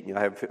eat meat, you'll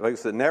have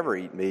folks that never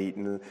eat meat,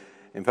 and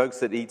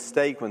folks that eat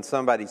steak when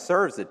somebody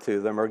serves it to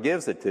them or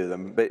gives it to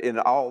them, but in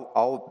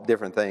all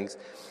different things.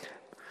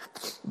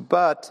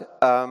 But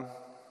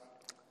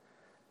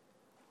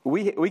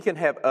we can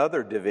have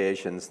other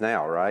divisions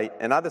now, right?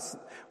 And I just,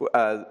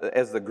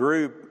 as the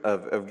group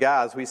of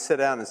guys, we sit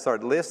down and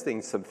start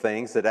listing some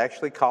things that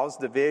actually cause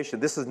division.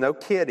 This is no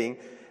kidding,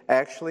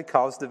 actually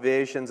cause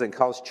divisions and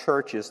cause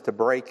churches to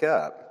break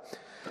up.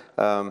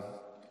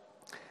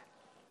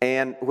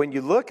 And when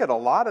you look at a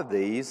lot of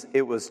these,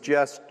 it was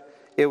just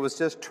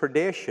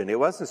tradition. It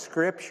wasn't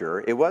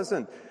scripture. It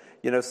wasn't,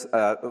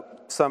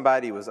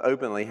 somebody was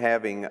openly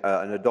having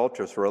an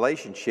adulterous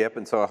relationship,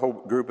 and so a whole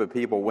group of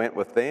people went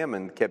with them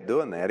and kept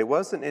doing that. It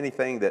wasn't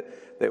anything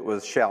that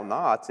was shall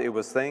nots. It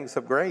was things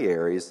of gray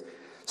areas,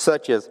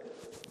 such as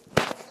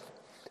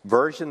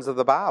versions of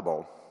the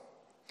Bible.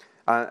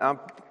 I'm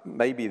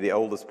maybe the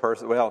oldest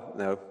person. Well,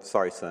 no,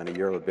 sorry, Sonny,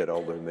 you're a little bit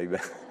older than me.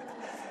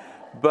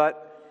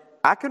 But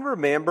I can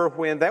remember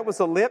when that was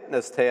a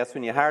litmus test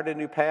when you hired a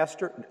new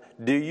pastor.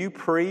 Do you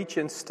preach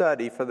and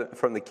study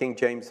from the King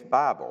James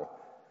Bible?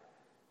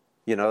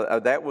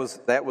 That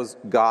was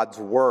God's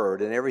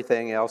word, and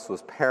everything else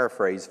was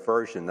paraphrased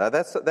version. Now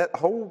that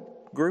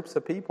whole groups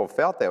of people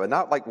felt that way.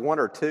 Not like one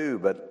or two,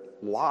 but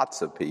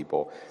lots of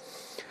people.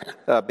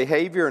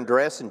 Behavior and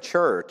dress in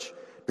church.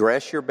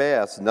 Dress your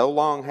best. No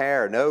long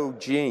hair. No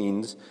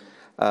jeans.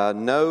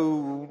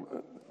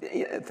 No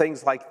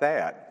things like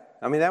that.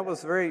 I mean, that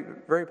was very,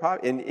 very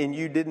popular, and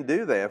you didn't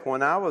do that.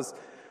 When I was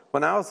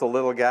a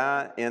little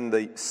guy in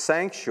the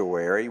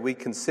sanctuary, we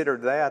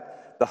considered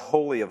that the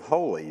Holy of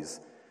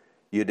Holies.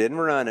 You didn't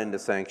run in the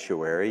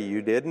sanctuary.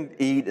 You didn't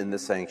eat in the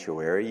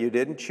sanctuary. You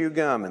didn't chew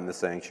gum in the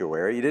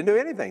sanctuary. You didn't do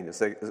anything in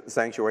the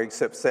sanctuary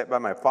except sit by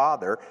my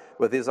father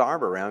with his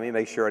arm around me,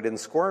 make sure I didn't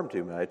squirm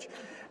too much.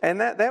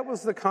 And that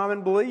was the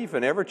common belief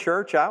in every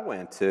church I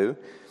went to.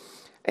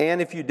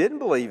 And if you didn't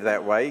believe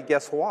that way,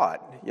 guess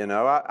what?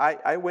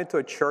 I went to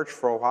a church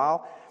for a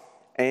while,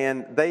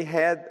 and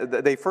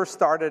they first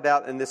started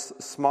out in this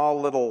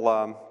small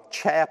little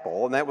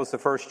chapel, and that was the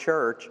first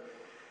church.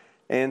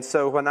 And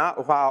so when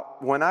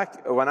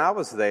I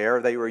was there,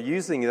 they were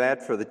using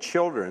that for the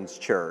children's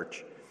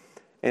church.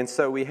 And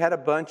so we had a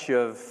bunch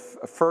of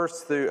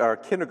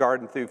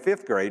kindergarten through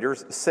fifth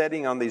graders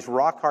sitting on these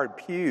rock hard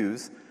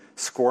pews,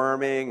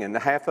 squirming, and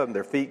half of them,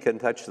 their feet couldn't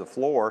touch the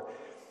floor.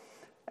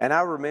 And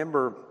I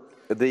remember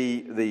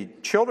the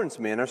children's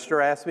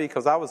minister asked me,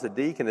 because I was a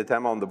deacon at the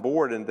time on the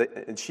board,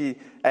 and she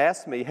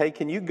asked me, hey,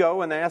 can you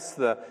go and ask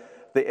the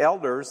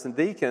elders and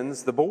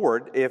deacons, the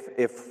board,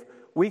 if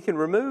we can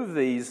remove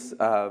these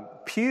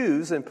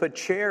pews and put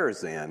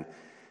chairs in?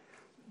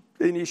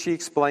 And she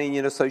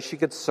explained, so she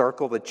could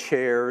circle the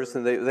chairs,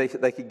 and they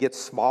could get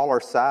smaller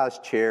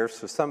sized chairs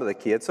for some of the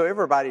kids, so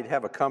everybody'd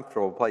have a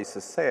comfortable place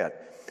to sit.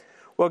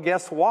 Well,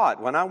 guess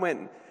what? When I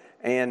went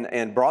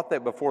and brought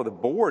that before the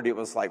board, it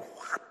was like,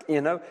 what?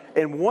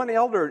 And one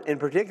elder in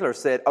particular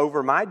said,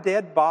 over my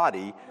dead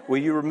body, will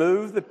you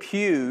remove the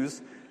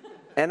pews?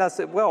 And I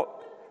said,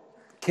 well,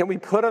 can we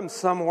put them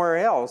somewhere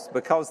else?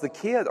 Because the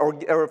kids,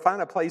 or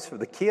find a place for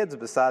the kids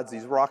besides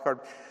these rock hard.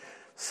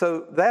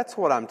 So that's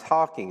what I'm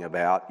talking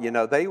about.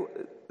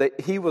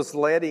 He was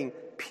letting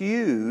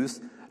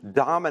pews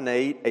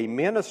dominate a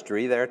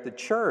ministry there at the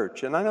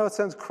church. And I know it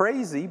sounds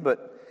crazy,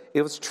 but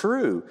it was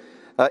true.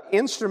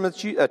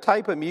 Instruments, a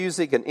type of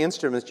music and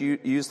instruments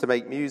used to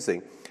make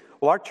music.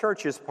 Well, our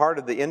church is part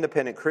of the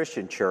independent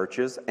Christian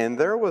churches, and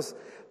there was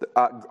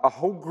a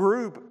whole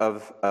group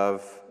of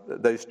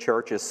those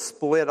churches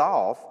split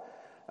off.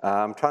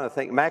 I'm trying to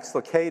think. Max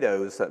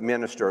Lucado's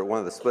minister at one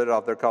of the split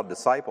off. They're called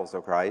Disciples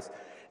of Christ.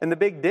 And the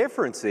big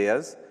difference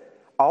is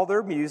all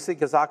their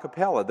music is a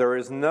cappella. There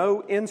is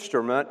no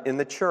instrument in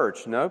the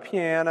church. No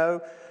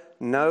piano,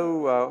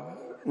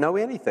 no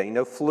anything.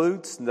 No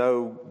flutes,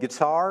 no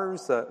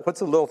guitars. What's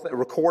the little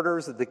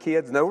recorders of the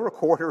kids? No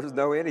recorders,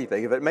 no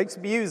anything. If it makes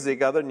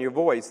music other than your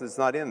voice, it's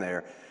not in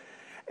there.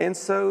 And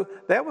so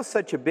that was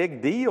such a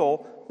big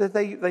deal that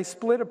they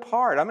split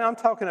apart. I mean, I'm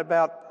talking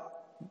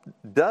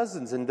about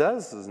dozens and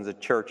dozens of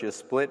churches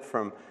split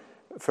from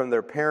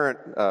their parent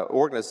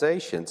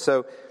organization.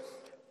 So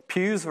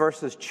pews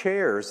versus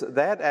chairs,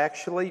 that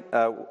actually,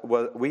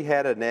 we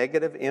had a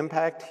negative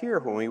impact here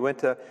when we went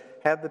to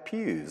have the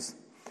pews.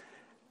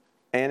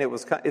 And it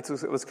was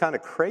kind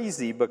of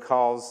crazy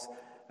because,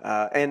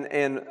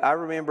 and I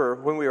remember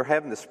when we were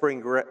having the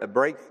spring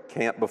break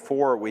camp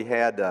before we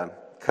had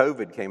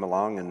COVID came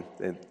along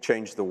and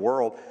changed the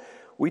world,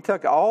 we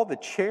took all the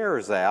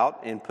chairs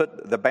out and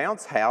put the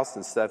bounce house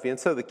and stuff in,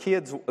 so the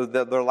kids,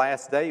 their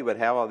last day, would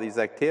have all these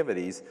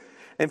activities.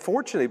 And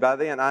fortunately, by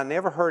then, I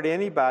never heard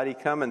anybody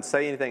come and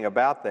say anything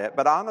about that.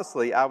 But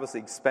honestly, I was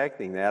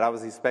expecting that. I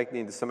was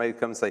expecting somebody to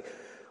come and say,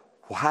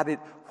 why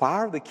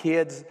are the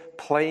kids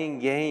playing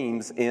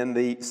games in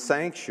the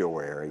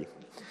sanctuary?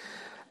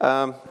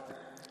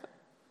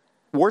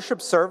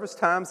 Worship service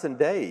times and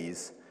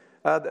days.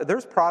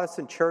 There's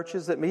Protestant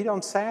churches that meet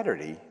on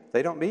Saturday.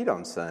 They don't meet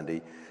on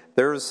Sunday.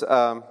 There's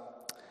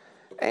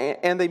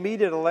and they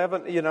meet at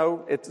 11,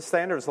 the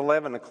standard is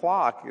 11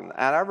 o'clock. And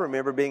I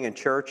remember being in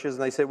churches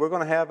and they said, we're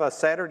going to have a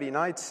Saturday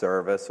night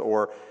service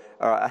or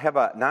have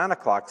a 9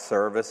 o'clock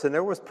service. And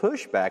there was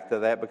pushback to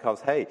that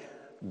because, hey,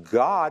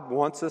 God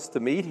wants us to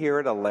meet here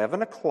at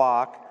 11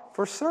 o'clock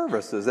for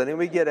services. And then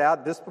we get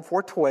out just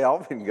before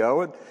 12 and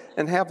go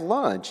and have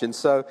lunch. And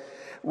so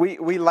we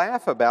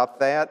laugh about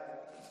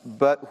that.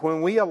 But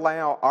when we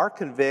allow our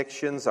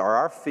convictions or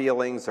our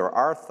feelings or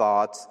our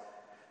thoughts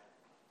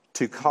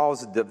to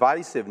cause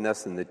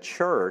divisiveness in the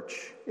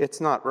church,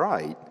 it's not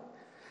right.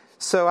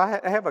 So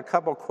I have a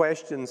couple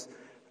questions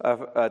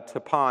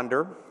to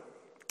ponder.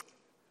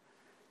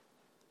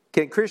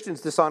 Can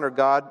Christians dishonor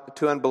God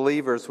to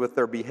unbelievers with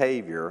their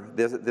behavior?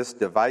 This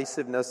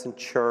divisiveness in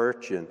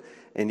church, and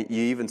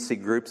you even see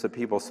groups of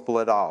people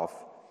split off.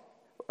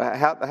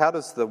 How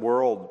does the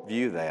world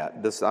view that?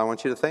 I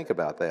want you to think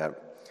about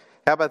that.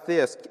 How about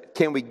this?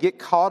 Can we get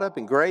caught up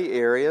in gray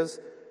areas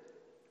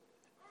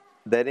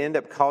that end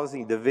up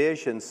causing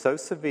division so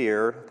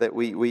severe that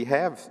we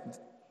have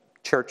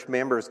church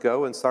members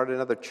go and start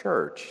another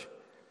church?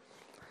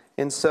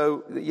 And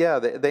so,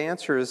 the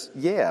answer is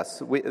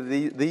yes.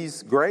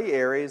 These gray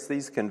areas,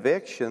 these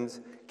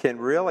convictions, can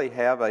really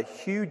have a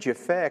huge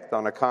effect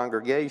on a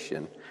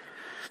congregation.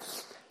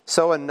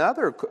 So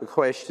another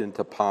question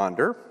to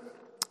ponder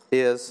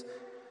is,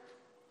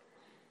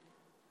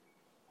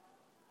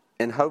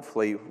 and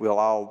hopefully we'll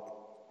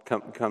all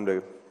come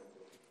to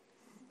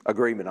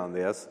agreement on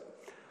this,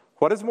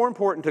 what is more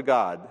important to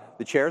God?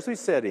 The chairs we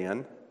sit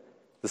in,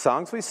 the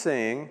songs we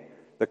sing,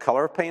 the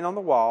color of paint on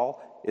the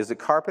wall, is it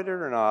carpeted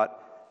or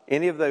not,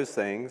 any of those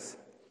things,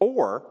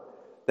 or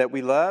that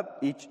we love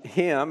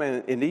Him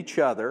and each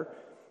other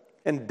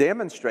and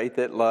demonstrate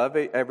that love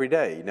every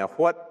day. Now,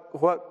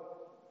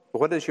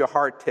 what does your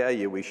heart tell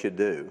you we should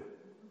do?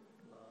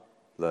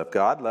 Love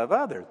God, love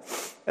others.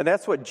 And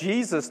that's what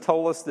Jesus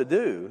told us to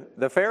do.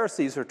 The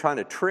Pharisees were trying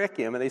to trick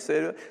Him, and they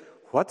said,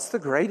 what's the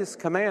greatest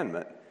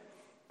commandment?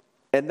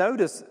 And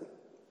notice,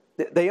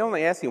 they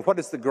only asked Him, what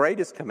is the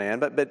greatest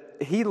commandment? But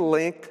He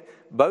linked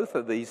both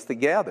of these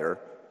together.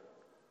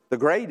 The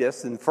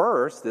greatest and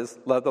first is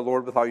love the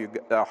Lord with all your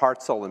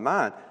heart, soul, and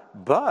mind.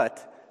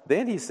 But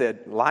then He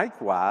said,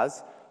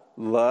 likewise,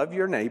 love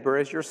your neighbor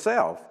as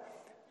yourself.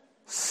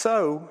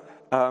 So,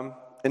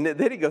 and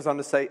then He goes on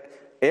to say,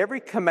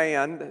 every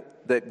command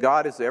that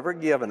God has ever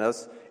given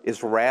us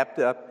is wrapped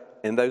up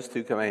in those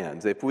two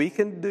commands. If we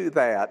can do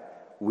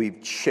that,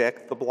 we've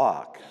checked the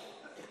block.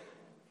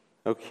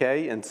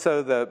 Okay? And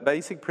so the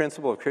basic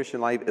principle of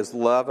Christian life is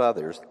love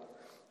others.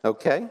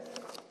 Okay?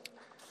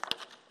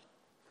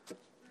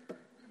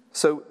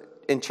 So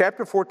in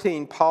chapter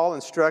 14, Paul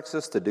instructs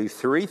us to do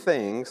three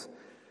things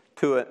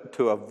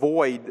to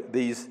avoid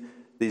these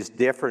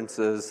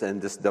differences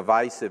and this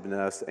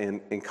divisiveness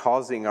and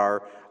causing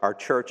our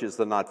churches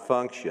to not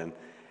function.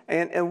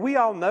 And we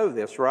all know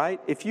this, right?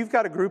 If you've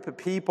got a group of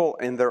people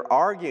and they're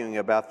arguing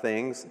about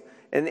things,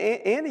 and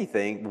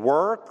anything,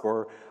 work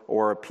or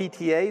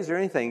PTAs or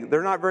anything,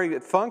 they're not very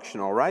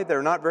functional, right?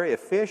 They're not very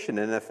efficient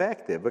and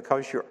effective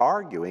because you're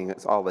arguing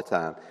all the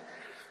time.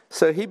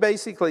 So he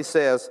basically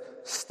says,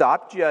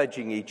 stop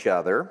judging each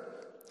other,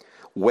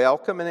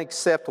 welcome and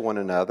accept one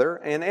another,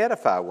 and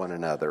edify one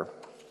another.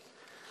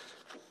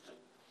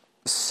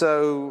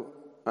 So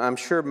I'm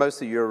sure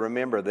most of you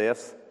remember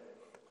this.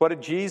 What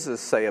did Jesus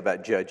say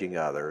about judging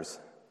others?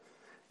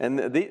 And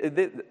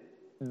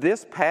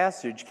this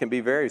passage can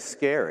be very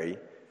scary,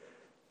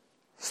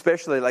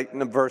 especially like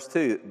in verse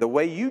 2. The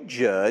way you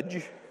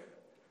judge,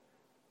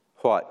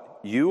 what?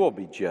 You will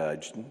be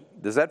judged.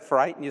 Does that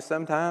frighten you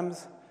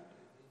sometimes?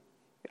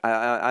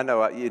 I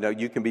know,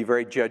 you can be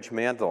very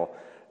judgmental.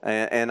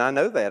 And I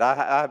know that.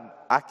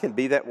 I can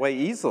be that way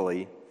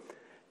easily.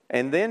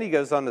 And then he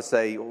goes on to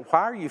say,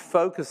 why are you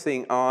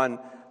focusing on,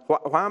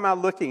 why am I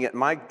looking at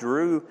Mike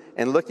Drew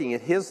and looking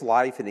at his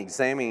life and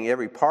examining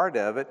every part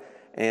of it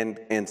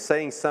and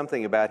saying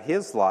something about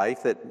his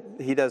life that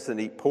he doesn't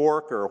eat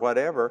pork or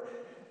whatever,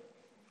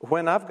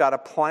 when I've got a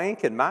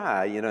plank in my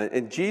eye,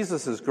 and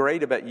Jesus is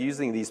great about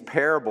using these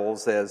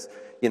parables as,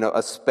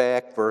 a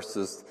speck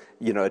versus,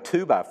 a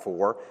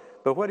 2x4.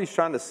 But what he's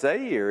trying to say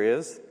here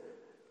is,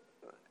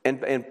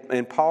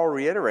 and Paul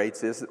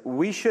reiterates this,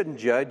 we shouldn't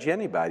judge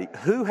anybody.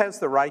 Who has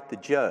the right to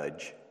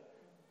judge?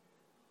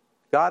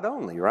 God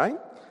only, right?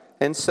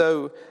 And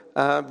so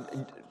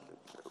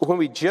when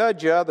we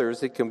judge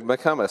others, it can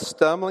become a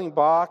stumbling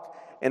block.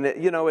 And,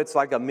 it's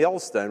like a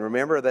millstone.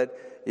 Remember that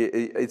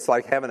it's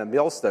like having a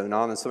millstone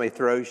on and somebody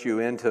throws you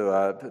into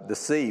the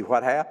sea.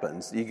 What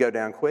happens? You go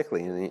down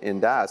quickly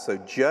and die. So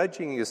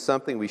judging is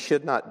something we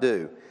should not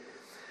do.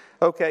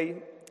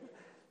 Okay,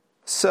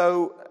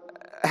 so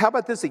how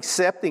about this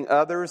accepting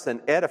others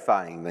and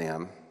edifying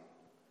them?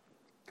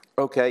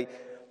 Okay,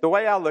 the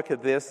way I look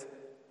at this,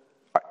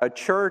 a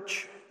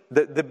church,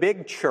 the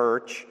big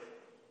church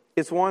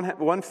is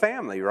one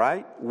family,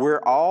 right?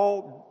 We're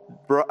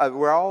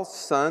all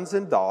sons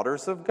and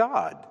daughters of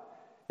God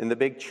in the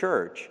big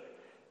church.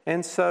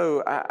 And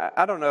so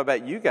I don't know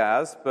about you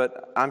guys,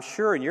 but I'm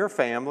sure in your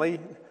family,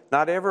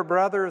 not every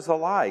brother is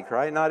alike,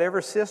 right? Not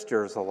every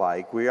sister is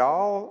alike. We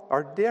all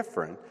are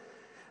different.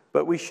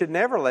 But we should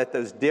never let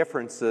those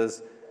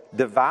differences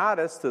divide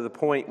us to the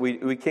point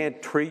we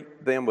can't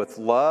treat them with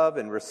love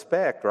and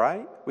respect,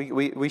 right?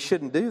 We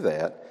shouldn't do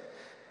that.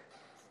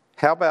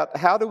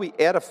 How do we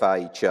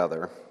edify each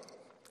other?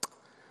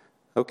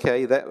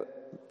 Okay,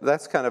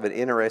 that's kind of an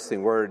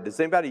interesting word. Does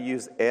anybody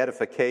use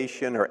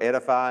edification or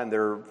edify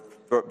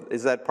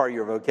is that part of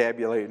your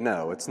vocabulary?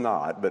 No, it's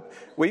not. But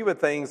we would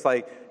things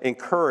like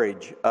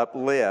encourage,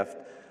 uplift,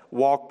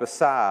 walk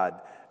beside,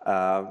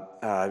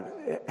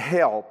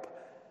 help,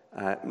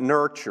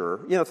 nurture,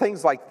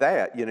 things like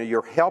that.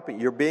 You're helping,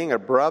 you're being a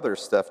brother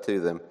stuff to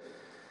them.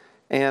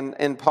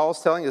 And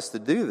Paul's telling us to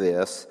do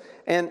this.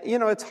 And,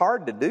 it's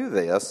hard to do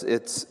this.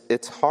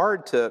 It's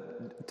hard to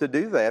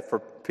do that for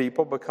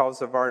people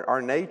because of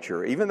our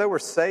nature. Even though we're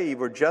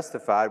saved, we're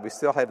justified, we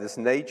still have this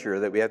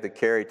nature that we have to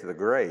carry to the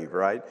grave,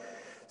 right?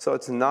 So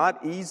it's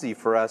not easy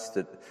for us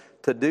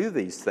to do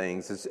these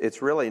things.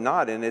 It's really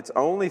not. And it's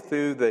only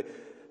through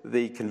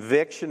the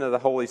conviction of the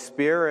Holy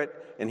Spirit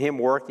and Him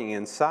working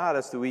inside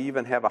us do we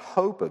even have a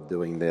hope of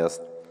doing this.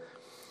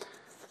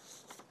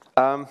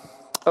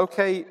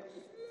 Okay.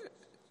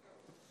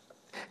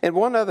 And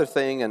one other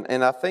thing,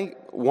 and I think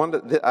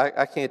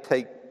I can't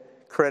take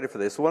credit for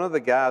this. One of the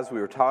guys we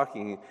were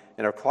talking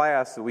in our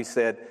class, we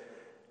said,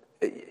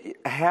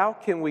 how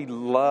can we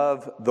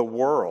love the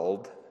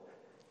world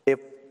if,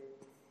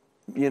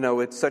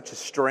 it's such a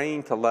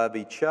strain to love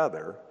each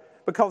other?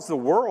 Because the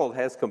world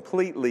has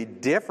completely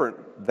different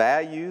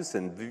values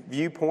and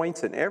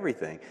viewpoints and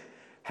everything.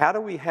 How do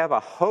we have a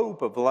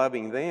hope of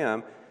loving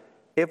them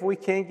if we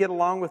can't get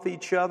along with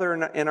each other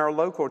in our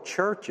local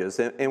churches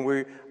and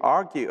we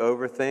argue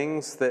over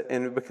things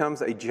and it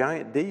becomes a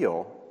giant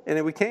deal?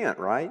 And we can't,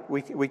 right?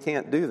 We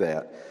can't do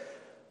that.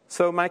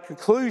 So my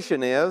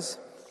conclusion is,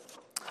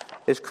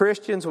 as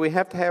Christians, we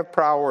have to have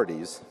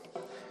priorities.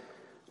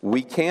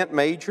 We can't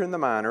major in the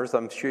minors.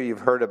 I'm sure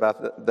you've heard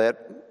about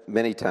that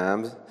many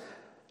times.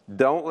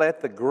 Don't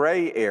let the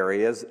gray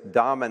areas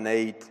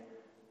dominate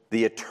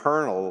the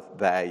eternal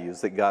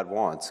values that God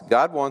wants.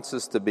 God wants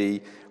us to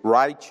be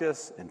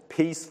righteous and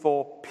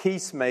peaceful,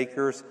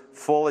 peacemakers,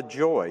 full of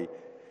joy.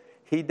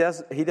 He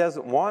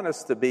doesn't want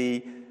us to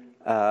be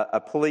a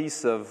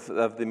police of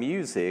the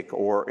music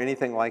or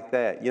anything like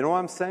that. You know what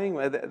I'm saying?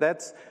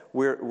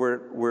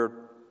 We're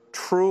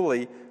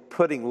truly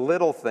putting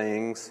little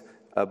things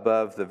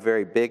above the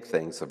very big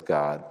things of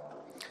God.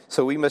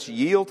 So we must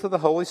yield to the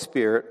Holy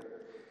Spirit,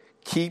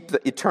 keep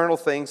the eternal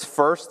things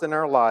first in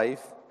our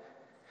life,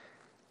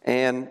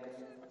 and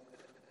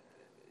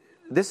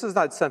this is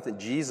not something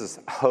Jesus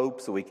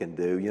hopes we can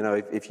do.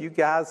 If you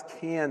guys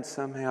can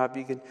somehow, if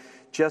you can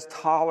just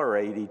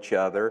tolerate each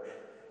other,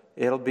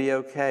 it'll be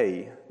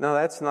okay. No,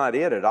 that's not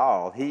it at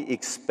all. He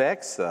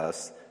expects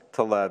us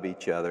to love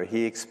each other.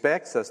 He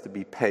expects us to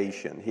be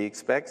patient. He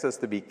expects us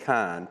to be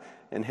kind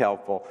and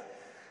helpful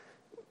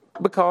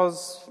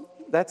because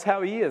that's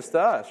how He is to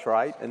us,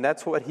 right? And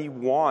that's what He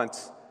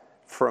wants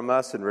from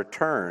us in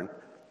return.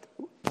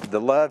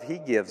 The love He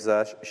gives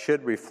us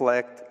should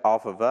reflect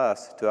off of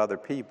us to other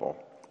people.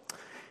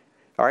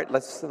 All right,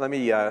 let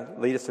me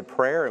lead us to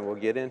prayer, and we'll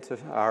get into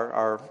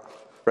our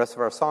rest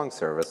of our song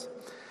service.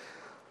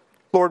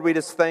 Lord, we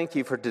just thank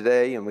You for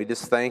today, and we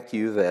just thank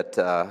You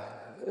that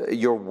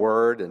Your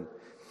Word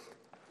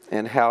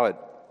and how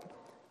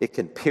it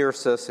can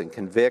pierce us and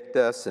convict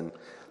us. And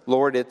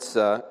Lord, it's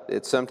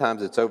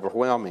sometimes it's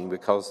overwhelming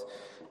because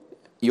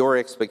Your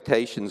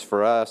expectations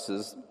for us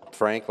is,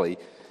 frankly,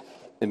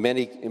 in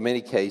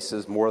many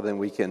cases, more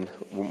we can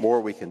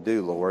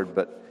do, Lord.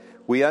 But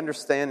we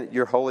understand that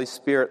Your Holy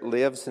Spirit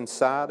lives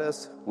inside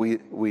us. We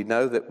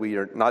know that we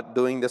are not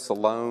doing this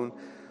alone.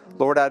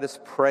 Lord, I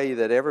just pray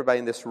that everybody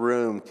in this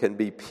room can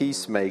be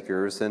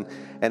peacemakers. And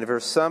if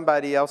there's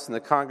somebody else in the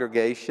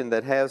congregation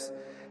that has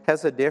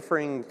a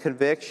differing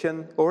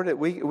conviction, Lord, that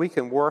we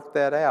can work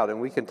that out and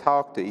we can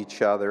talk to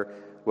each other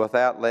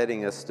without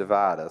letting us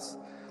divide us.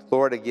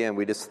 Lord, again,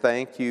 we just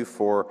thank You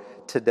for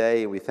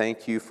today, and we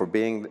thank You for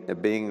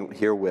being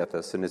here with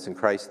us. And it's in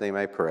Christ's name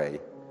I pray.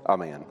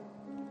 Amen.